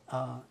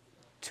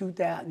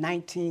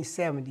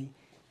 1970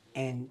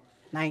 and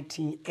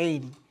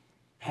 1980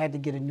 had to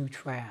get a new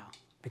trial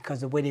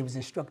because of the way they was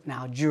instructing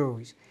our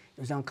juries.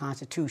 It was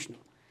unconstitutional.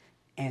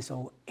 And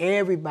so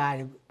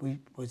everybody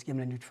was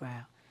given a new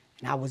trial,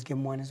 and I was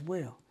given one as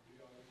well.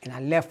 And I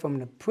left from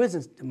the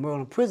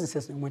Maryland prison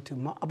system and went to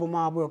Upper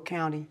Marlboro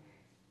County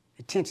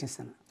Detention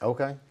Center.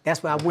 Okay.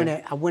 That's where I went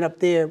at. I went up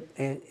there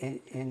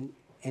in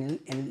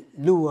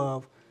lieu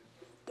of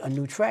a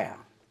new trial.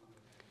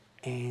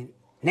 And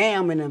now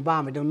I'm in an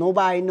environment that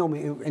nobody know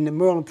me. In the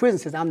Maryland prison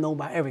system, I'm known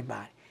by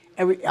everybody.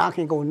 I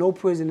can't go to no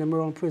prison in the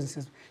Maryland prison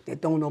system that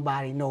don't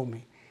nobody know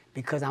me,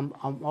 because I'm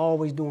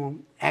always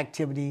doing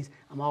activities.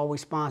 I'm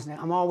always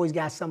sponsoring. I'm always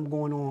got something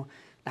going on,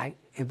 like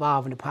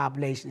involving the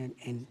population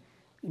and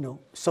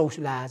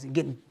socializing,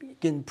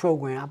 getting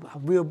programmed.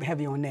 I'm real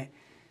heavy on that.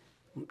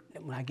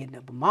 When I get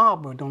up to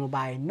Marlboro, don't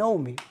nobody know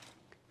me.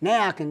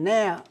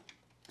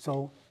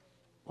 So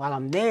while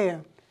I'm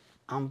there,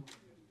 I'm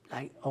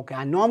like, okay,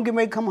 I know I'm getting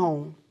ready to come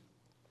home.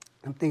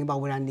 I'm thinking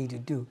about what I need to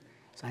do.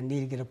 So I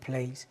need to get a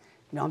place.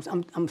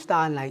 I'm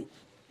starting like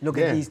look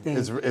at these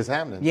things. It's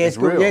happening. Yeah, it's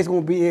real. It's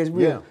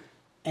real.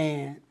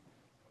 Yeah.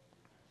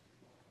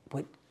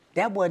 But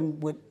that wasn't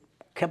what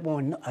kept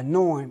on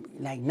annoying,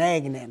 like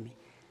nagging at me.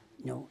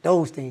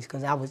 Those things,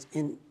 because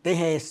they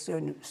had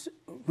certain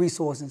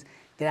resources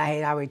that I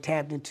had already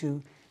tapped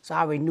into, so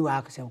I already knew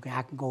I could say, okay,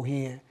 I can go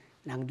here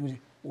and I can do this.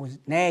 What was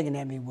nagging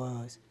at me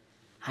was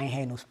I ain't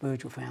had no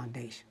spiritual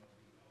foundation.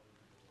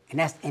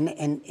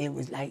 And it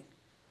was like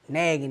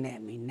nagging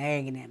at me.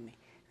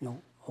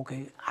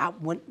 Okay,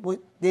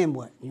 then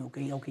what?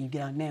 Okay, you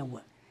get out, now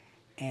what?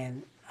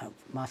 And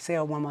one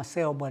of my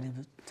cell buddies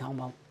was talking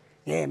about,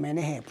 yeah, man,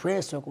 they had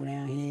prayer circle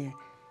down here,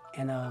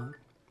 and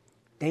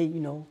they,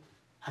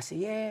 I said,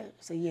 yeah.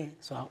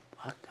 So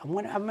I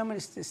remember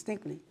this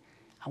distinctly.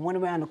 I went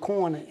around the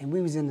corner, and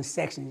we was in the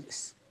section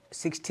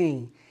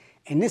 16.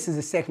 And this is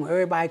a section where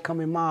everybody come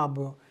in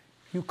Marlboro.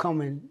 You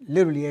come in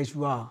literally as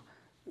you are.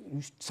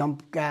 some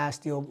guys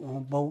still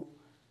on boat,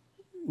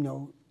 you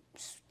know,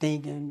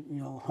 stinking,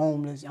 you know,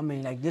 homeless. I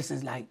mean, like, this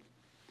is like,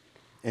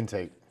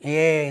 Intake.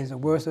 yeah, it's the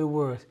worst of the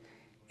worst.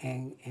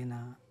 And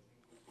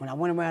when I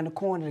went around the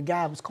corner, the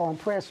guy was calling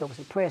prayer circle. I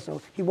said, prayer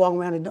circle. He walked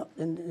around in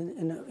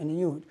the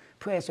unit,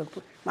 prayer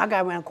circle. When I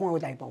got around the corner,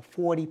 with like about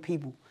 40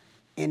 people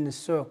in the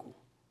circle.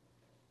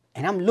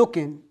 And I'm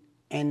looking,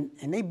 and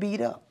they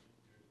beat up,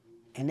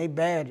 and they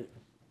battered.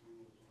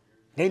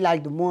 They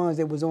like the ones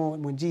that was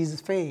on when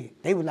Jesus fed.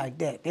 They were like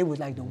that. They was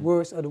like the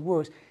worst of the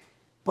worst.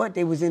 But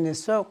they was in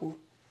this circle,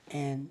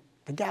 and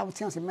the guy was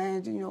telling me,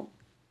 man, you know,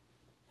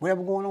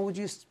 whatever going on with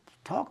you, just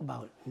talk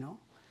about it, you know.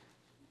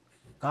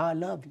 God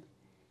love you.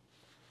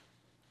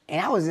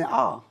 And I was in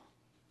awe,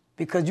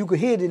 because you could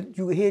hear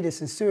the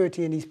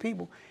sincerity in these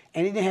people,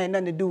 and it didn't have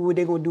nothing to do with what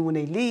they're gonna do when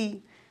they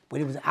leave,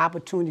 but it was an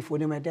opportunity for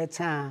them at that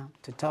time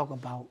to talk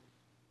about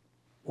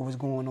what was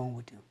going on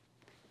with them.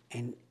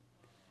 And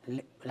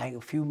like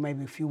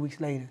maybe a few weeks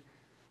later,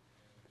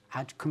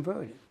 I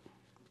converted.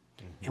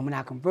 Mm-hmm. And when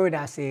I converted,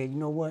 I said, you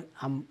know what?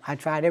 I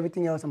tried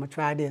everything else. I'm gonna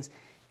try this,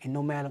 and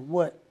no matter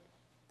what,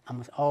 I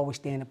must always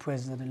stay in the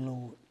presence of the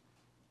Lord.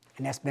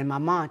 And that's been my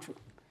mantra.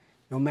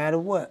 No matter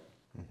what,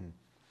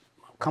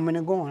 coming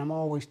and going. I'm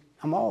always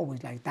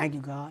like, thank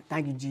you, God,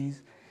 thank you,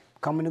 Jesus,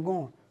 coming and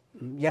going.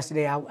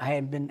 Yesterday,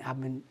 I've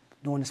been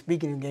doing a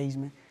speaking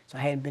engagement, so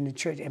I hadn't been to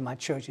church at my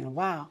church in a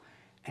while.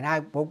 And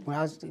I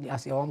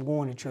said, oh, I'm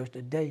going to church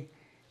today.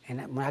 And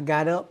when I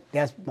got up,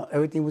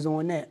 everything was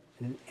on that.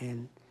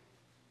 And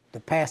the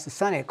pastor's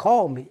son had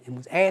called me and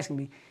was asking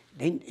me,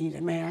 he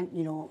said, man,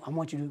 you know, I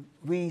want you to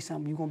read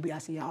something. You gonna be? I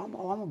said, yeah, I'm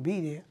gonna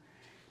be there,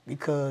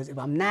 because if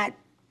I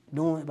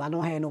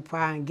don't have no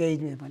prior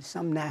engagement, if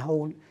something not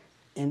holding,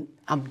 and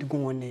I'm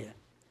going there,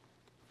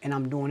 and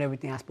I'm doing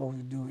everything I'm supposed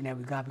to do in that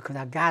regard, because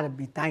I gotta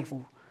be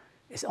thankful.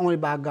 It's only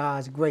by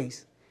God's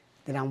grace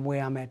that I'm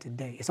where I'm at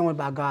today. It's only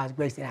by God's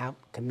grace that I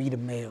can meet a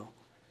male.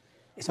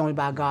 It's only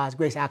by God's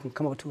grace that I can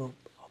come up to a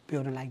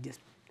building like this.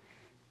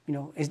 You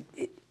know, if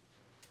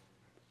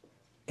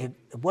it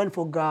wasn't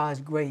for God's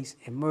grace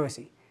and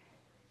mercy,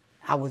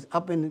 I was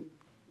up in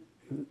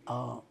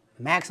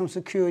maximum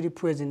security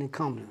prison in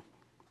Cumberland.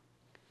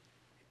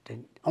 The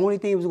only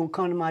thing that was gonna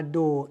come to my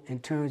door in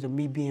terms of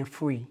me being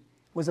free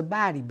was a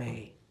body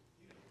bag,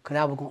 because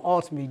I was gonna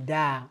ultimately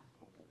die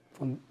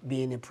from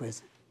being in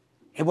prison.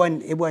 It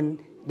wasn't,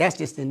 that's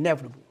just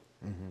inevitable.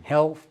 Mm-hmm.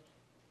 Health,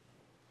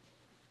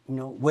 you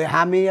know,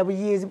 how many other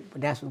years,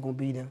 but that's what's gonna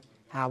be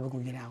how we're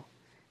gonna get out.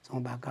 It's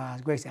only by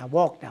God's grace that I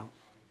walked out.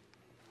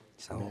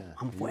 So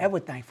I'm forever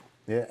thankful.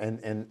 Yeah,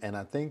 and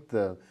I think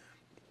the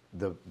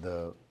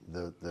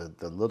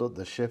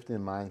shift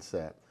in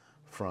mindset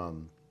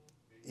from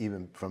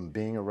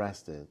being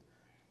arrested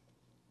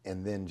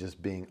and then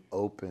just being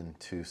open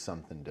to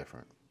something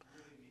different.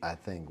 I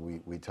think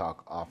we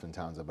talk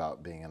oftentimes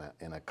about being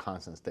in a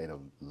constant state of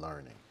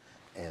learning,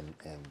 and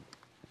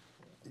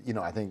you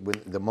know, I think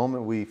the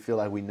moment we feel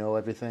like we know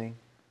everything,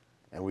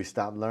 and we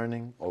stop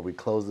learning, or we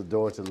close the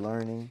door to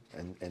learning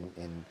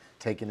and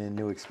taking in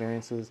new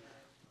experiences,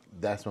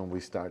 that's when we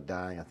start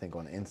dying, I think,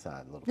 on the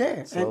inside a little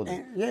bit.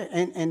 Slowly.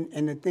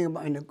 And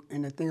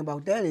the thing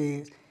about that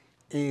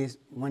is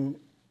when the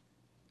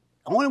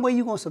only way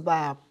you're gonna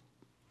survive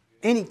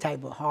any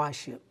type of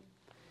hardship,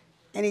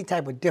 any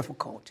type of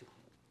difficulty,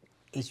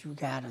 is you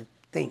gotta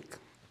think.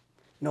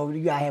 You know,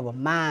 you gotta have a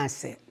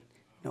mindset.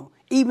 You know,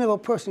 even if a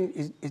person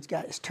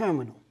is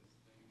terminal,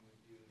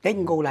 they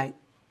can go like,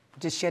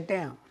 just shut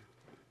down.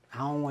 I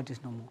don't want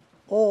this no more.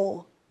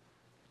 Or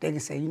they can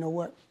say, you know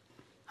what,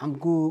 I'm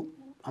good,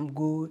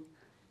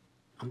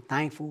 I'm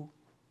thankful,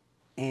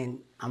 and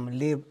I'm gonna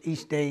live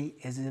each day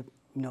as if,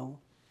 you know,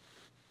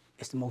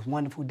 it's the most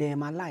wonderful day in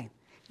my life.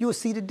 You'll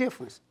see the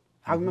difference.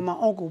 I remember my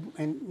uncle,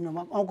 and you know,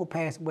 my uncle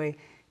passed away,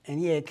 and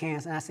he had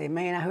cancer. And I said,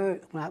 man, I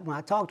heard, when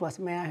I talked to him, I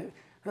said, man,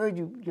 I heard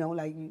you, you know,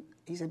 like,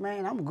 he said,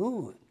 man, I'm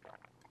good.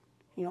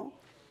 You know,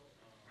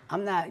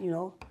 I'm not, you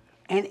know,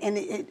 and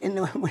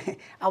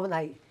I was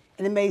like,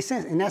 and it made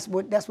sense, and that's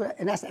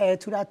the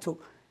attitude I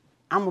took.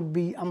 I'm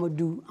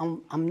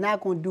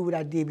not gonna do what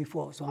I did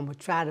before, so I'm gonna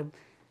try to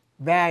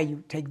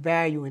take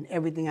value in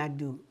everything I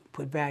do,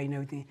 put value in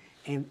everything,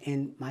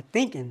 and my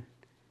thinking,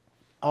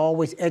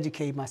 always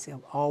educate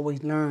myself,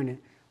 always learning,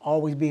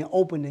 always being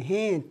open to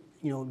hearing,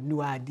 you know,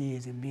 new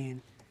ideas,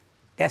 and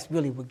that's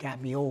really what got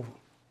me over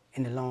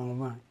in the long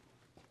run.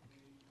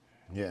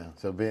 Yeah,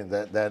 so being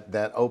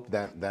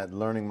that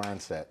learning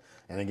mindset,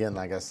 and again,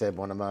 like I said,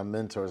 one of my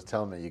mentors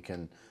tell me you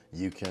can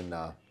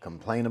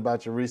complain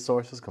about your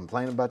resources,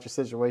 complain about your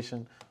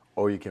situation,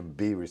 or you can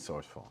be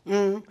resourceful.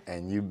 Mm-hmm.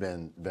 And you've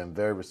been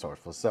very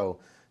resourceful. So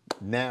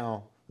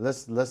now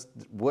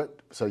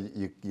so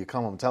you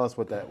come home, tell us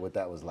what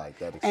that was like,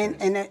 that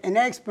experience. And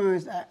that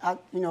experience,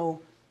 you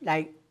know,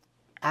 like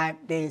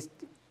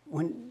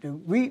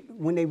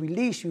when they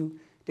release you,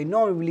 they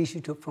normally release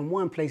you from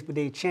one place, but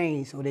they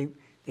change, so they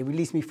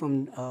released me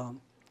from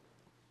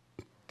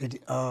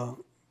the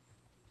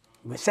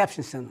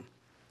reception center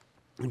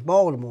in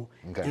Baltimore.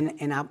 Okay.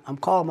 And I'm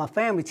calling my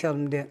family,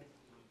 telling them that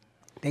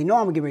they know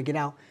I'm getting ready to get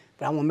out,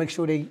 but I want to make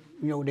sure they,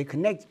 they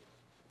connect.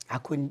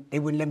 They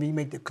wouldn't let me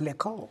make the collect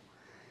call.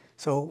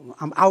 So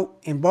I'm out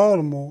in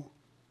Baltimore,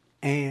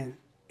 and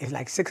it's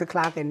like 6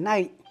 o'clock at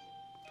night,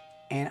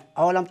 and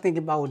all I'm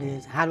thinking about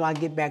is how do I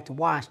get back to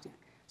Washington?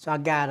 So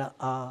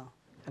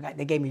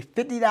they gave me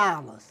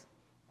 $50,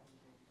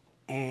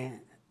 and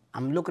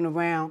I'm looking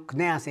around, because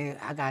now I say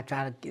I got to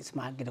try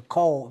to get a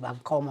call. If I can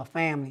call my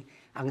family,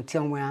 I can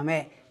tell them where I'm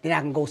at. Then I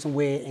can go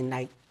somewhere and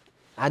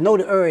I know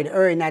the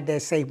area not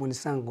that safe when the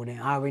sun go down.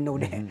 I already know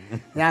that.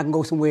 Then I can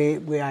go somewhere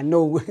where I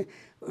know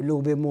a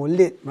little bit more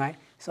lit, right?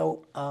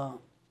 So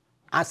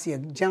I see a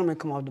gentleman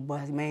come off the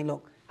bus. I said, man,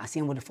 look, I see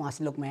him with the phone. I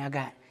said, look, man,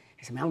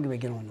 he said, man, I'm going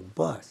to get on the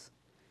bus,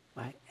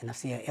 right? And I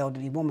see an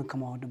elderly woman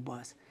come off the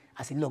bus.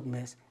 I said, look,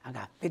 miss, I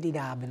got $50.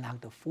 I've been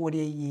locked up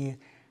 48 years.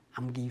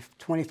 I'm going to give you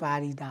 25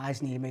 of these dollars. I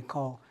just need to make a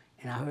call.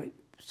 And I heard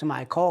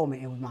somebody call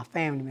me. It was my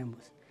family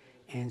members.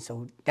 And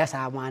so that's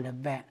how I wound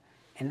up back.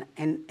 And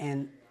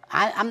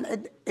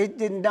it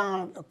didn't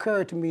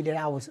occur to me that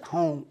I was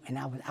home and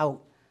I was out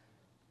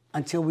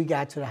until we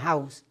got to the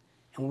house.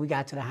 And when we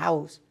got to the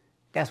house,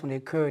 that's when it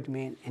occurred to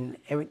me. And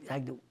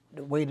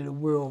the weight of the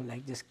world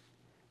just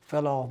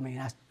fell off me.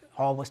 And I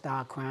always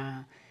started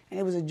crying. And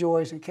it was a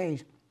joyous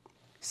occasion.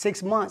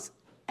 6 months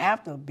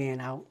after being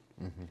out,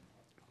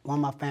 one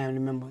of my family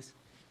members,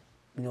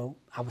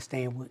 I was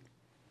staying with,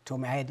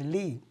 told me I had to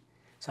leave.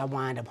 So I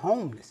wound up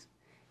homeless.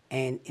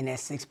 And in that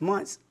 6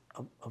 months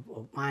of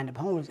wind up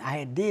homeless,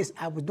 I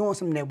was doing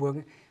some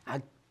networking.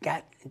 I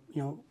got,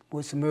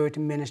 with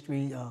Samaritan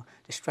Ministry, the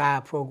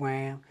Strive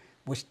program,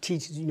 which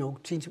teaches,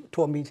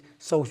 taught me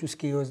social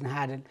skills and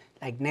how to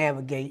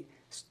navigate,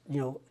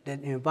 the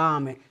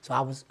environment. So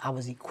I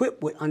was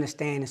equipped with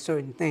understanding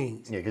certain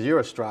things. Yeah, because you're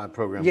a Strive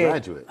program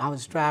graduate. I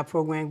was a Strive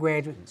program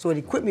graduate. So it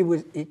equipped me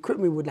with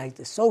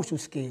the social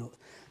skills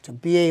to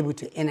be able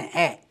to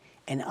interact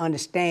and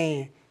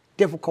understand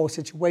difficult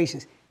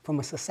situations from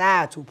a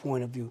societal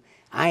point of view.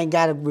 I ain't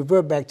got to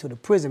revert back to the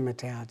prison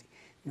mentality.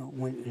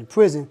 When in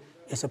prison,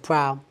 it's a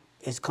problem,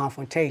 it's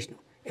confrontational.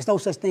 There's no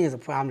such thing as a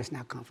problem that's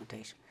not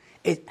confrontational.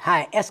 It's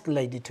how it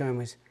escalates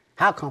determines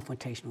how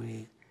confrontational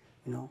it is,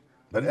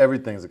 But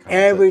everything's a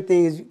confrontation.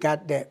 Everything's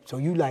got that. So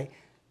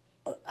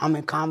I'm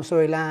in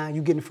commissary line,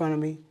 you get in front of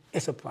me,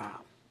 it's a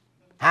problem.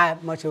 How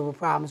much of a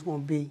problem it's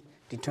going to be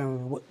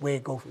determines where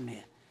it go from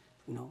there.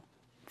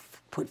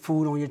 Put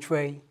food on your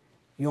tray,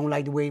 you don't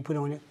like the way you put it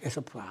on it, it's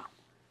a problem.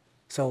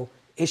 So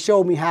it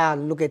showed me how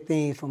to look at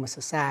things from a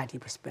society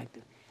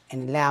perspective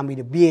and allowed me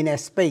to be in that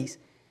space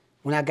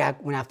when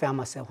I found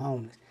myself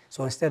homeless.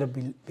 So instead of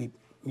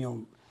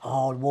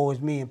all woe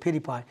is me and pity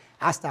party,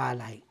 I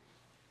started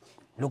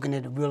looking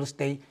at the real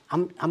estate.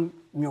 I'm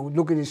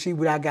looking to see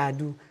what I gotta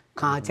do,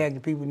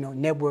 contacting people,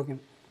 networking.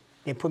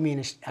 They put me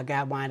I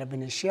got wind up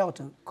in a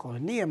shelter called a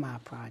Nehemiah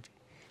Project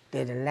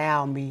that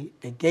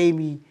gave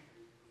me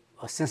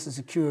a sense of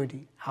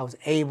security. I was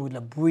able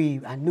to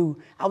breathe. I knew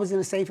I was in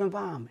a safe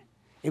environment.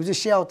 It was a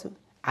shelter.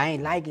 I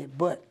ain't like it,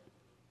 but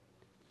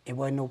it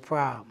wasn't no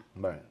problem.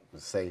 Right, it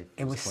was safe.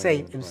 It was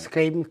safe. It was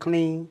safe and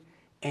clean.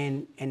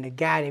 And the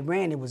guy that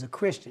ran it was a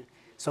Christian.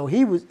 So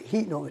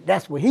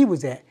that's where he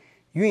was at.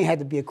 You ain't had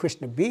to be a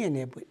Christian to be in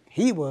there, but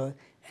he was,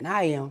 and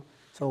I am.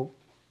 So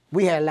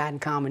we had a lot in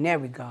common in that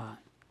regard.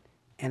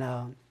 And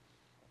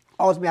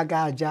ultimately, I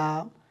got a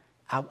job.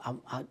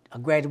 I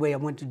graduated. I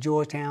went to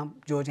Georgetown.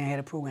 Georgetown had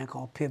a program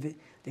called Pivot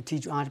to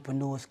teach you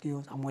entrepreneur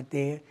skills. I went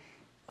there,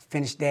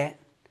 finished that,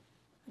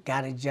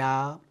 got a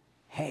job,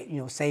 had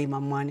saved my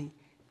money,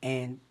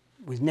 and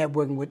was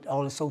networking with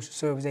all the social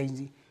service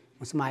agencies.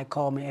 When somebody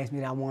called me and asked me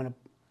that I wanted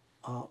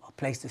a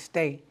place to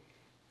stay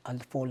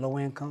for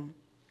low-income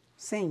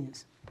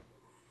seniors,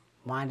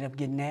 wound up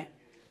getting that.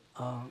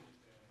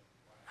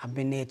 I've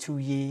been there 2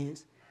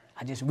 years.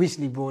 I just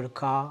recently bought a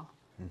car.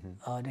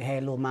 They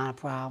had little minor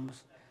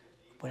problems,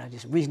 but I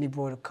just recently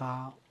bought a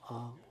car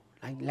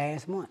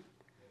last month.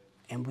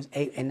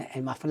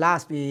 And my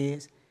philosophy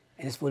is,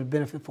 and it's for the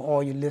benefit for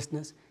all your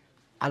listeners,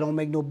 I don't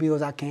make no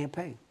bills I can't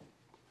pay.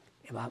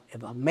 If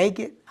I make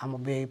it, I'm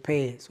gonna be able to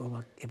pay it.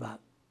 So if I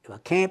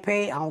can't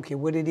pay, I don't care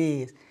what it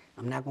is,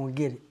 I'm not gonna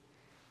get it,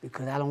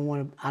 because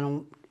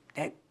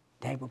that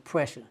type of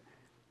pressure.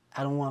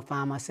 I don't want to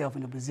find myself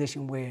in a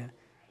position where,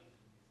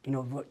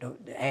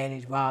 the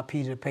adage, rob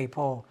Peter to pay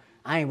Paul.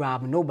 I ain't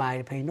robbing nobody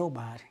to pay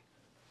nobody.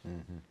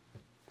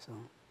 So.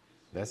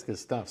 That's good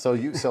stuff.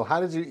 So how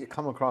did you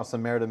come across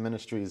Samaritan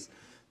Ministries?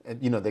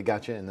 They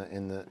got you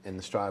in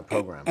the Strive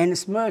program. And the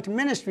Samaritan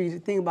Ministries, the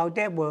thing about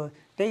that was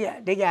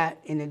they got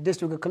in the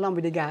District of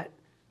Columbia,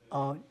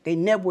 they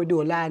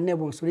do a lot of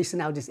networking. So they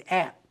sent out this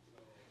app.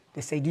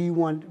 They say, do you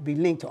want to be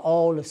linked to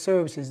all the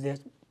services that's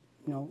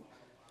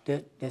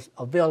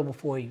available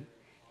for you?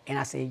 And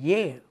I said,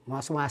 yeah.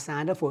 So when I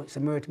signed up for it,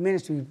 Samaritan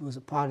Ministries was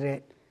a part of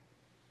that,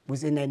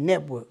 was in that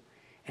network.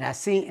 And I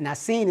seen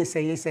it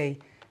they say,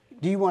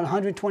 do you want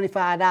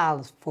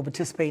 $125 for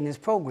participating in this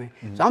program?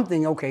 So I'm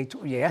thinking, okay,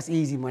 that's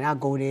easy, man. I'll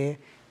go there,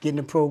 get in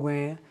the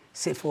program,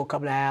 sit for a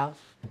couple of hours,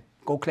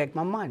 go collect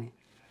my money.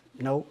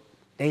 You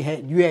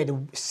had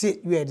to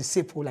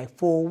sit for like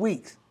 4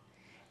 weeks.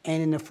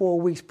 And in the 4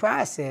 weeks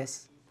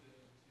process,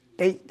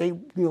 they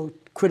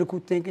critical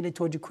thinking. They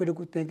taught you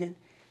critical thinking.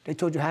 They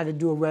taught you how to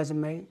do a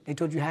resume. They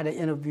taught you how to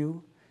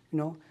interview.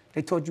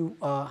 They taught you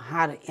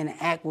how to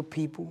interact with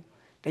people.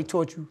 They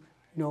taught you,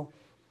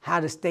 how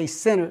to stay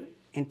centered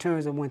in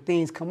terms of when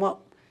things come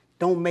up.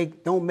 Don't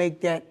make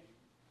that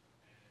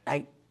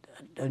like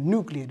a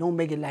nuclear. Don't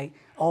make it like,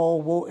 oh,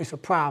 well, it's a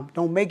problem.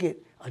 Don't make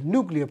it a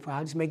nuclear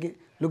problem. Just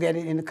look at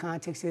it in the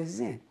context that it's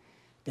in.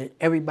 That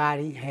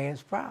everybody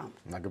has problems.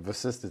 Like a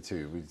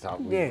vicissitude. We talk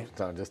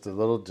just a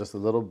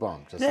little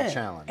bump, just a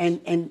challenge.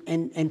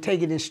 And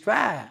take it in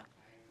stride,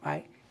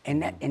 right?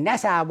 And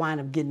that's how I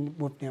wind up getting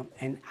with them.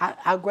 And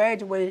I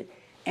graduated,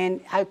 and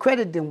I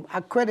credit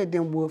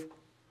them with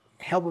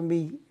helping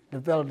me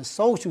develop the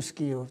social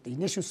skills, the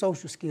initial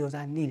social skills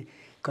I needed.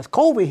 Because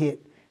COVID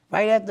hit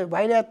right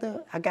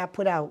after I got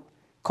put out.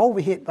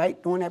 COVID hit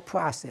right during that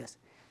process.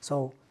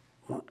 So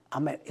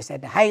it's at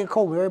the height of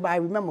COVID.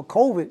 Everybody remember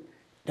COVID.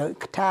 The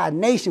entire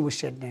nation was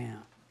shut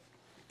down,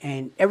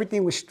 and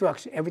everything was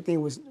structured.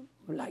 Everything was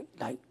like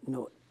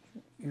you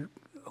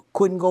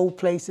couldn't go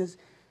places,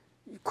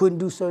 you couldn't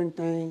do certain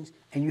things,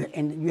 and you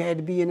had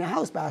to be in the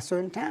house by a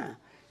certain time.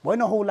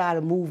 Wasn't a whole lot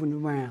of moving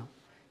around,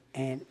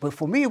 but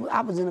for me,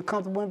 I was in a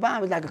comfortable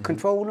environment, like a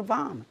controlled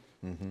environment.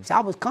 So I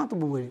was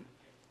comfortable with it,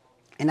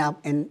 and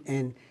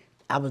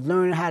I was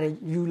learning how to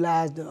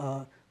utilize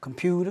the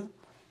computer.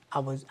 I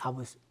was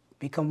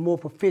becoming more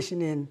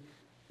proficient in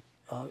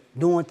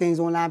doing things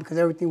online because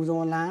everything was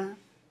online,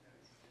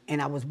 and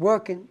I was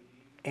working,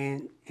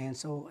 and I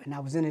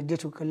was in the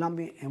District of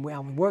Columbia, and where I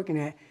was working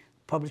at,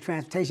 public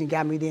transportation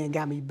got me there and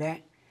got me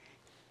back.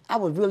 I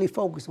was really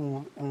focused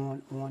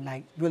on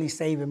like really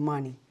saving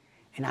money,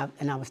 and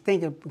I was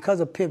thinking because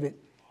of Pivot,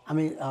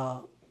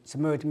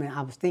 Samaritan Man,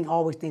 I was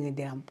always thinking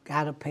that I'm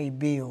gotta pay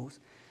bills,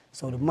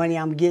 so the money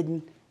I'm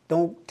getting,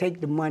 don't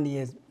take the money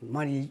as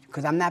money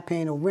because I'm not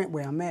paying no rent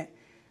where I'm at.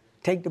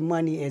 Take the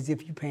money as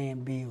if you're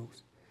paying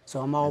bills. So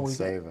I'm always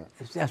save it.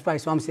 That's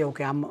right. So I'm saying,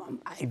 okay,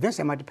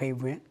 eventually I'm going to pay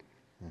rent.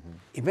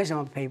 Eventually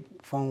I'm going to pay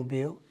phone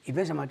bill.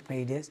 Eventually I'm going to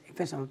pay this.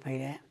 Eventually I'm going to pay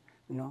that.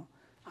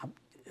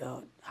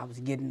 I was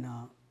getting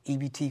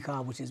EBT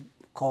card, which is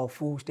called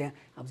food stamp.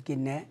 I was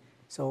getting that.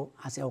 So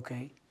I said,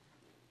 okay,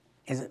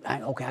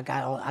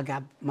 I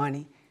got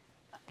money.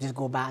 Just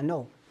go buy.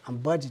 No, I'm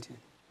budgeting.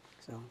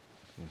 So.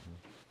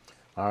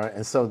 All right,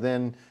 and so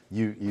then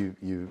you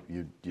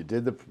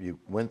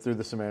went through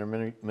the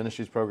Samaritan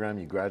Ministries program.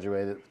 You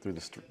graduated through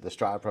the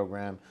Stride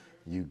program.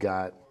 You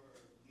got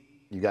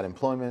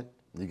employment.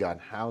 You got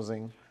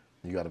housing.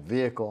 You got a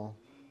vehicle.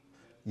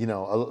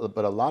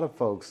 But a lot of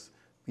folks,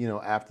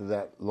 after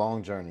that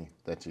long journey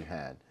that you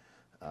had,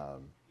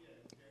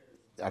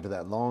 after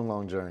that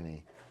long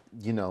journey,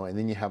 and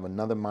then you have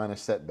another minor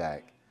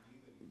setback.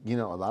 A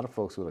lot of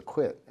folks would have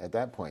quit at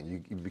that point. You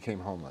became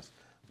homeless.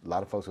 A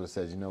lot of folks would have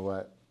said, you know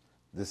what?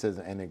 This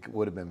isn't, and it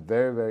would have been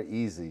very, very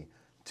easy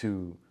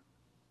to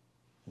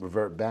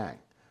revert back.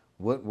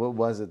 What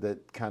was it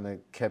that kind of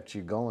kept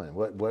you going?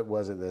 What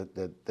was it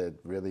that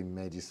really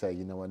made you say,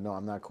 you know what, no,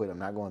 I'm not quitting, I'm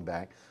not going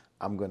back,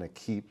 I'm going to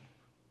keep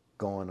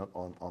going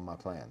on my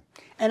plan?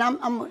 And I'm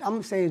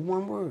going to say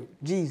one word,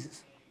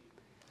 Jesus.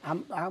 I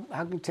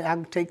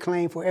can take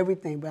claim for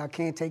everything, but I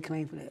can't take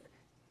claim for that.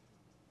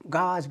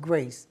 God's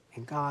grace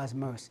and God's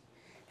mercy.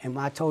 And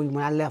I told you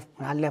when I left,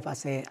 I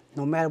said,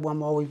 no matter what,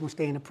 I'm always going to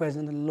stay in the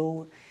presence of the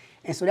Lord.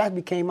 And so that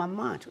became my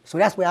mantra. So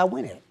that's where I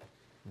went at.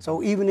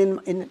 So even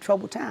in the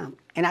troubled time,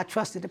 and I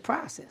trusted the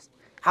process.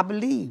 I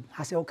believed.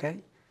 I said, okay,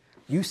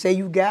 you say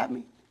you got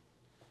me.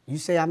 You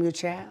say I'm your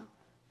child.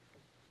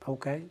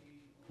 Okay.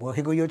 Well,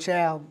 here go your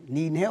child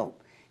needing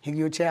help. Here go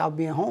your child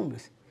being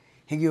homeless.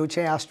 Here go your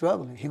child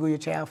struggling. Here go your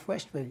child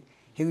frustrated.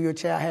 Here go your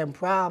child having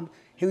problems.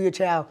 Here go your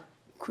child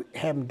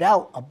having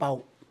doubt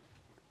about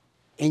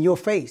in your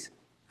face.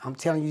 I'm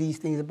telling you these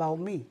things about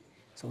me.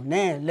 So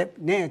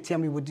now tell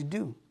me what to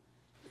do.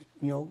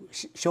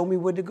 Show me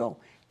where to go.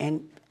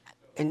 And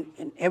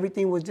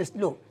everything was just,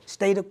 look,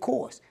 stay the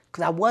course.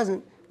 Because I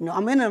wasn't,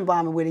 I'm in an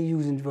environment where they're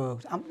using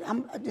drugs.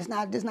 I'm just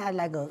not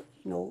like a,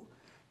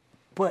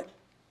 but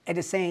at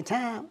the same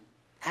time,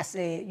 I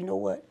said, you know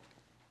what?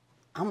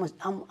 I'm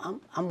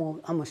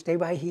gonna stay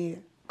right here.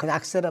 Because I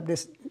set up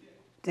this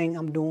thing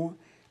I'm doing.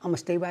 I'm gonna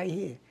stay right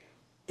here.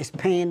 It's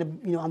paying,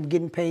 I'm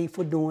getting paid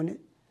for doing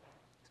it.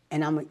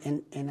 And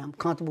I'm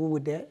comfortable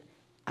with that.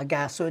 I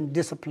got a certain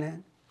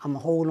discipline. I'm gonna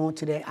hold on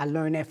to that. I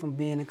learned that from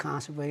being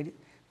incarcerated.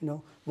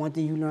 One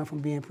thing you learn from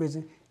being in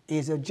prison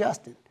is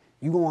adjusting.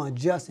 You're gonna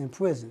adjust in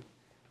prison,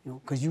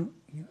 because they're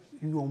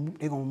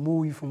gonna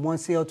move you from one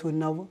cell to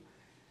another.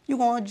 You're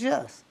gonna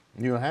adjust.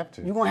 You're gonna have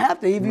to. You're gonna have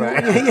to. If you,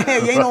 right.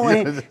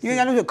 You ain't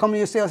got to come to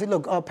your cell and say,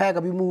 look, pack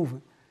up, you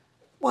moving.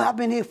 Well, I've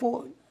been here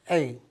for,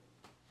 hey,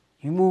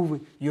 you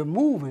moving, you're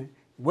moving.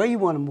 Where you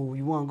want to move?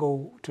 You want to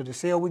go to the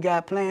cell we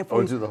got planned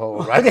for you? To the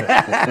hole, right?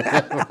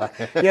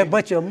 Yeah,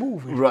 but you're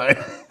moving. Right.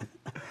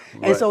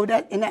 And so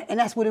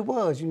that's what it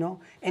was, And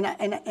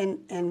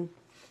I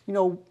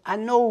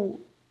know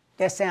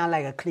that sounds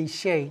like a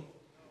cliche,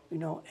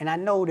 and I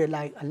know that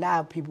like a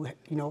lot of people,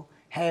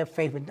 have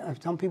faith, and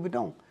some people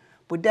don't.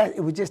 But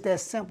it was just that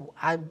simple.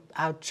 I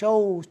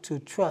chose to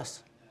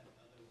trust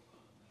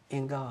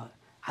in God.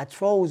 I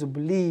chose to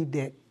believe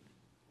that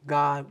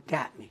God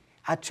got me.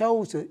 I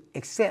chose to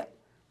accept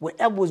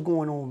whatever was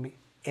going on with me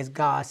as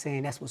God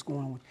saying that's what's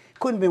going on with me.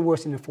 Couldn't have been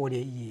worse than the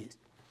 48 years.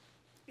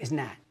 It's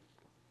not.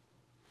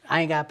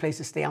 I ain't got a place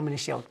to stay. I'm in a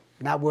shelter.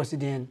 Not worse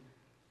than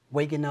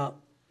waking up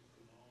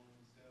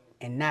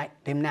and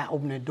them not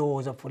opening the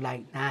doors up for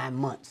like 9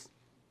 months.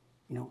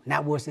 You know,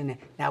 not worse than that.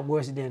 Not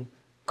worse than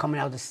coming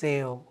out of the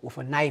cell with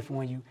a knife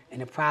on you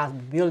and the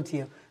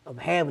possibility of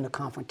having a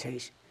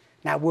confrontation.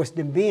 Not worse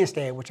than being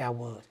stabbed, which I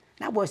was.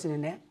 Not worse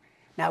than that.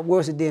 Not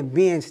worse than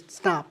being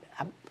stomped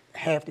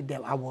half to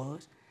death, I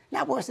was.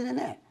 Not worse than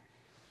that.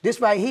 This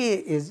right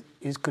here is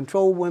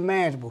controllable and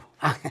manageable.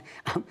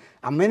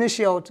 I'm in a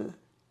shelter,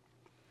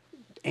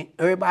 and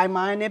everybody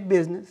mind their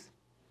business.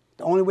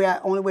 The only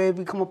way it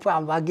become a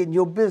problem is I get in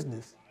your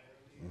business.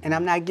 And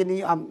I'm not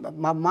getting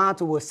my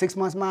motto was 6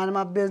 months minding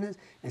my business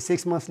and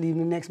 6 months leaving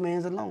the next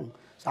man's alone.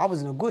 So I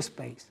was in a good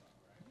space.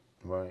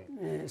 Right.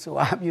 So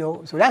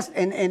so that's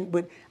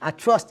but I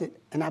trusted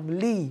and I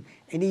believed,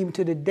 and even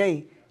to the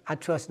day I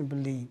trust and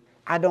believe.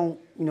 I don't,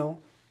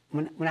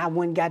 when I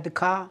went and got the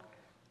car,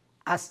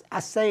 I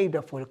saved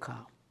up for the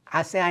car.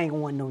 I said I ain't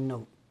gonna want no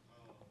note.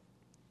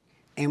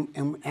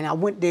 And I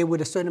went there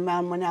with a certain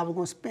amount of money I was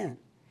gonna spend,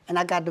 and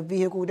I got the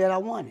vehicle that I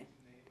wanted.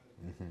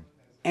 Mm-hmm.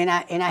 And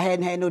I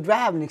hadn't had no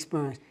driving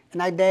experience,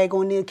 and I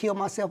daggone near killed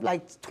myself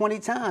like 20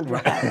 times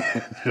driving.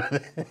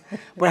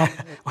 But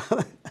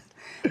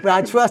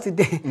I trusted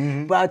that.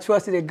 Mm-hmm. But I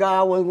trusted that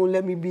God wasn't gonna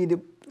let me be the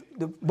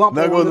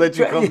bumper. Not gonna let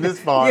you come this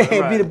far. Yeah,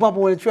 right. be the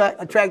bumper on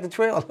the tractor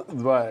trailer.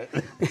 Right.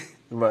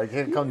 Right.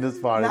 Can't come this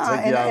far to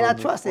take you out. And I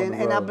trust it,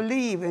 and I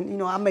believe,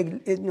 and I make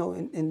it,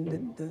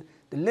 in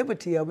the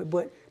liberty of it.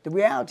 But the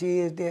reality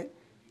is that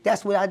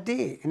that's what I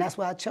did, and that's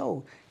what I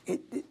chose.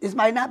 It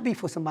might not be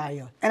for somebody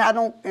else, and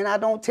I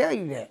don't tell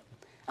you that.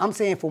 I'm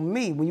saying for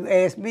me, when you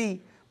ask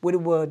me what it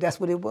was, that's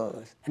what it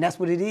was, and that's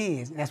what it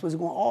is, and that's what it's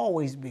gonna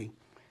always be.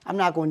 I'm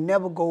not gonna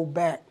never go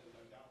back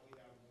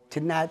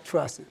to not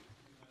trusting.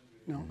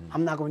 Mm-hmm.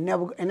 I'm not gonna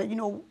never. And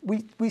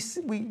we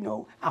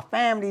our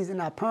families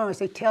and our parents,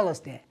 they tell us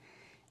that,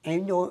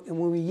 and and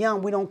when we're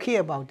young, we don't care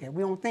about that.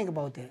 We don't think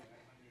about that.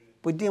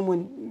 But then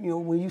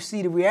when you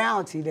see the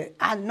reality that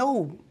I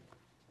know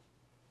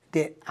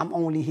that I'm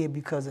only here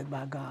because of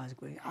by God's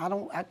grace.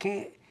 I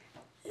can't.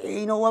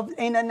 Ain't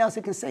nothing else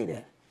that can say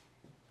that.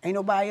 Ain't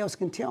nobody else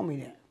can tell me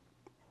that.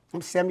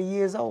 I'm 70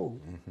 years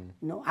old.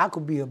 Mm-hmm. I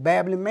could be a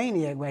babbling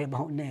maniac right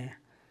about now.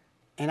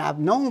 And I've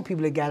known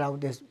people that got out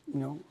this,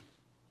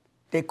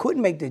 they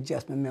couldn't make the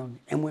adjustment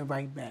mentally and went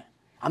right back.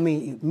 I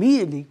mean,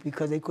 immediately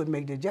because they couldn't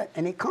make the adjustment,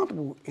 and they're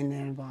comfortable in that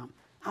environment.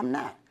 I'm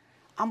not.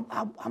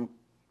 I'm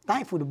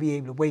thankful to be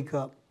able to wake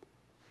up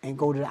and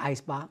go to the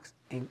icebox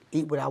and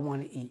eat what I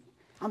want to eat.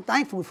 I'm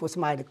thankful for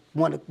somebody that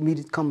wanted me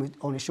to come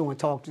on the show and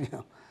talk to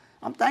them.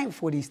 I'm thankful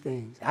for these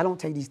things. I don't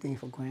take these things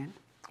for granted.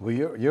 Well,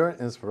 you're an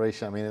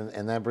inspiration. I mean,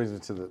 and that brings me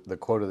to the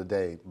quote of the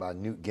day by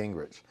Newt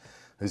Gingrich,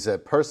 who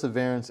said,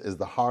 "Perseverance is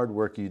the hard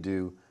work you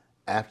do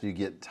after you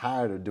get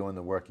tired of doing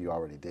the work you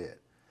already did."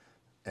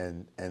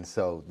 And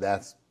so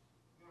that's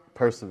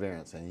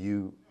perseverance. And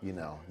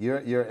you're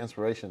an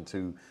inspiration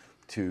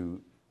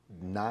to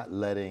not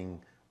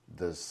letting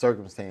the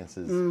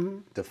circumstances mm-hmm.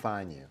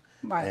 define you.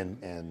 Right.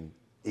 And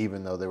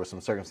even though there were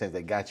some circumstances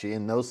that got you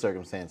in those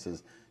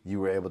circumstances, you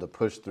were able to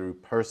push through,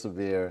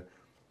 persevere,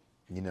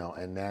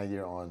 and now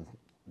you're on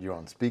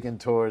speaking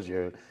tours,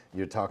 you're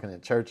talking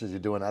at churches, you're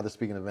doing other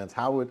speaking events.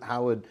 How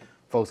would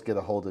folks get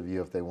a hold of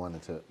you if they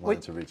wanted to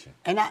reach you?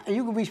 And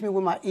you can reach me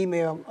with my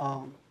email,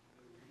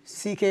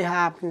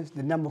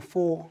 ckhopkins,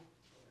 4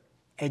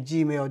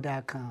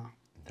 @gmail.com.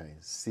 Okay,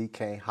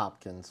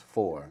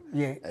 ckhopkins4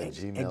 at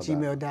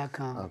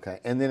gmail.com. Okay,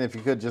 and then if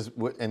you could just,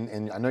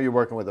 and I know you're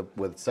working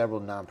with several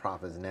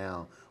nonprofits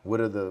now.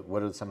 What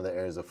are some of the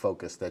areas of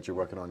focus that you're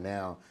working on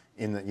now?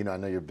 I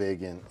know you're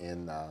big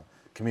in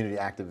community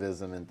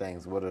activism and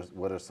things. What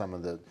are some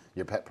of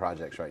your pet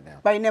projects right now?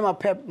 Right now,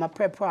 my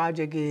pet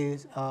project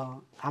is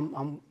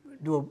I'm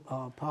doing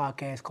a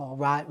podcast called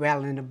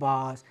Rattling the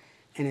Bars,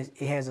 and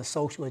it has a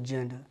social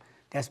agenda.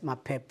 That's my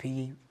pet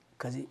peeve,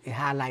 because it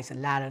highlights a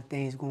lot of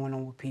things going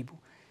on with people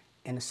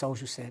in the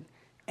social setting.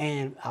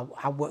 And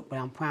I work, but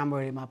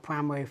my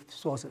primary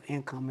source of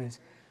income is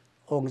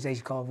an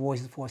organization called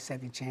Voices for a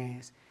Second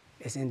Chance.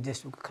 It's in the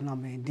District of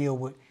Columbia and deal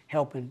with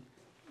helping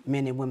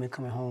men and women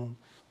coming home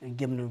and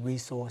giving them the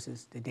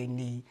resources that they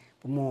need.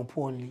 But more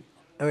importantly,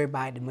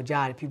 the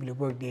majority of people that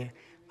work there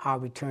are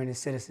returning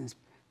citizens,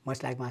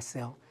 much like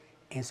myself.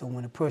 And so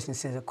when a person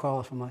sits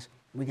across from us,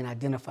 we can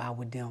identify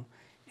with them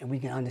and we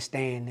can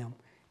understand them.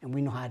 And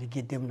we know how to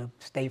get them to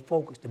stay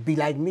focused, to be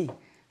like me,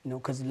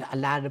 because a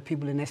lot of the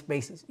people in that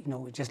spaces,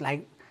 just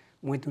like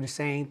went through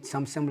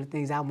some similar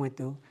things I went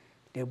through,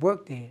 they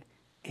worked there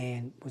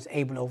and was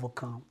able to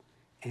overcome.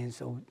 And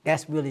so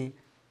that's really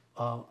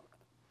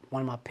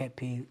one of my pet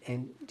peeves.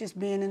 And just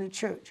being in the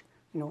church,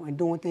 and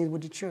doing things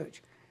with the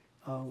church.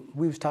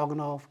 We was talking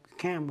off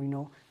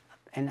camera,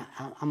 and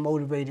I'm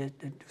motivated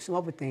to do some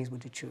other things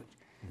with the church.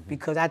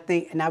 Because I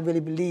think, and I really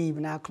believe,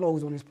 and I'll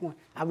close on this point,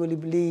 I really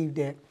believe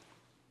that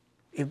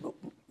if,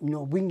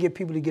 we can get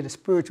people to get a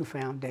spiritual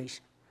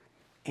foundation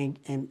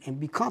and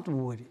be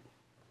comfortable with it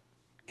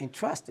and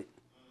trust it,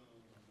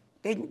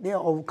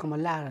 they'll overcome a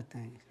lot of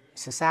things.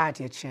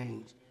 Society will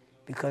change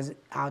because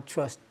I'll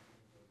trust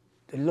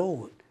the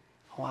Lord,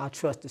 or I'll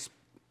trust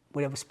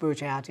whatever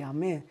spirituality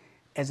I'm in,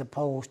 as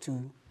opposed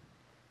to,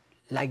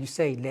 like you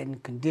say, letting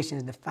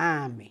conditions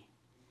define me,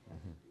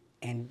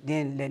 and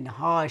then letting the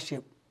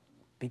hardship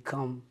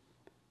become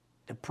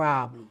the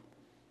problem,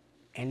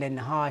 and letting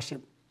the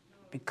hardship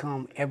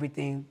become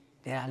everything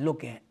that I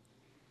look at,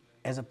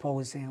 as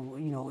opposed to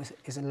saying, well,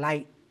 it's a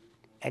light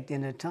at the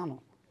end of the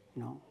tunnel.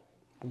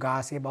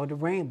 God said about the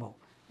rainbow.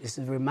 It's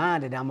a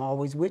reminder that I'm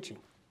always with you.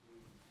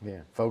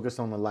 Yeah, focus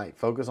on the light.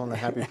 Focus on the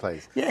happy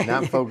place.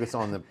 Not focus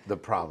on the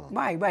problem.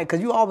 Right,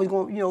 because you always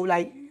going, you're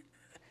going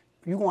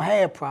to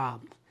have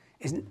problems.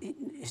 If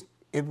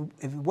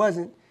it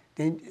wasn't,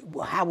 then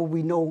how would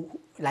we know,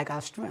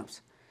 our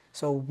strengths?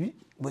 So,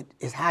 but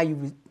it's how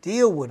you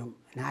deal with them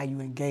and how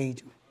you engage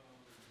them.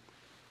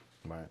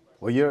 Right.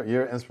 Well, you're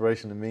an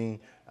inspiration to me,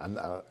 and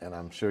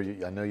I'm sure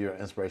I know you're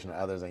an inspiration to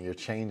others, and you're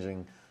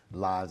changing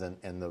lives.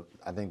 And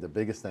I think the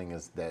biggest thing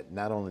is that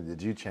not only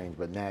did you change,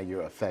 but now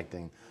you're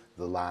affecting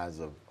the lives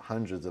of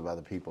hundreds of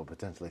other people,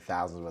 potentially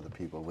thousands of other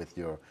people, with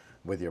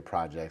your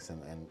projects,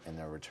 and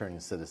they're returning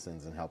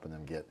citizens and helping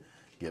them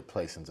get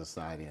placed in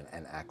society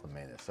and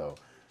acclimated. So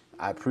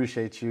I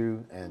appreciate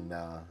you, and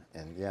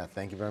yeah,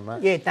 thank you very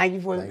much. Yeah, thank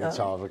you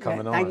Charles, for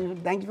coming on.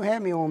 Thank you for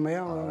having me on,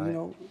 Mel. Right.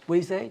 What do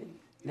you say?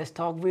 Let's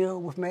talk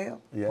real with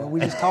Mel. Yeah. Or we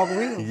just talk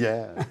real.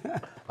 Yeah.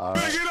 All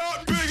right.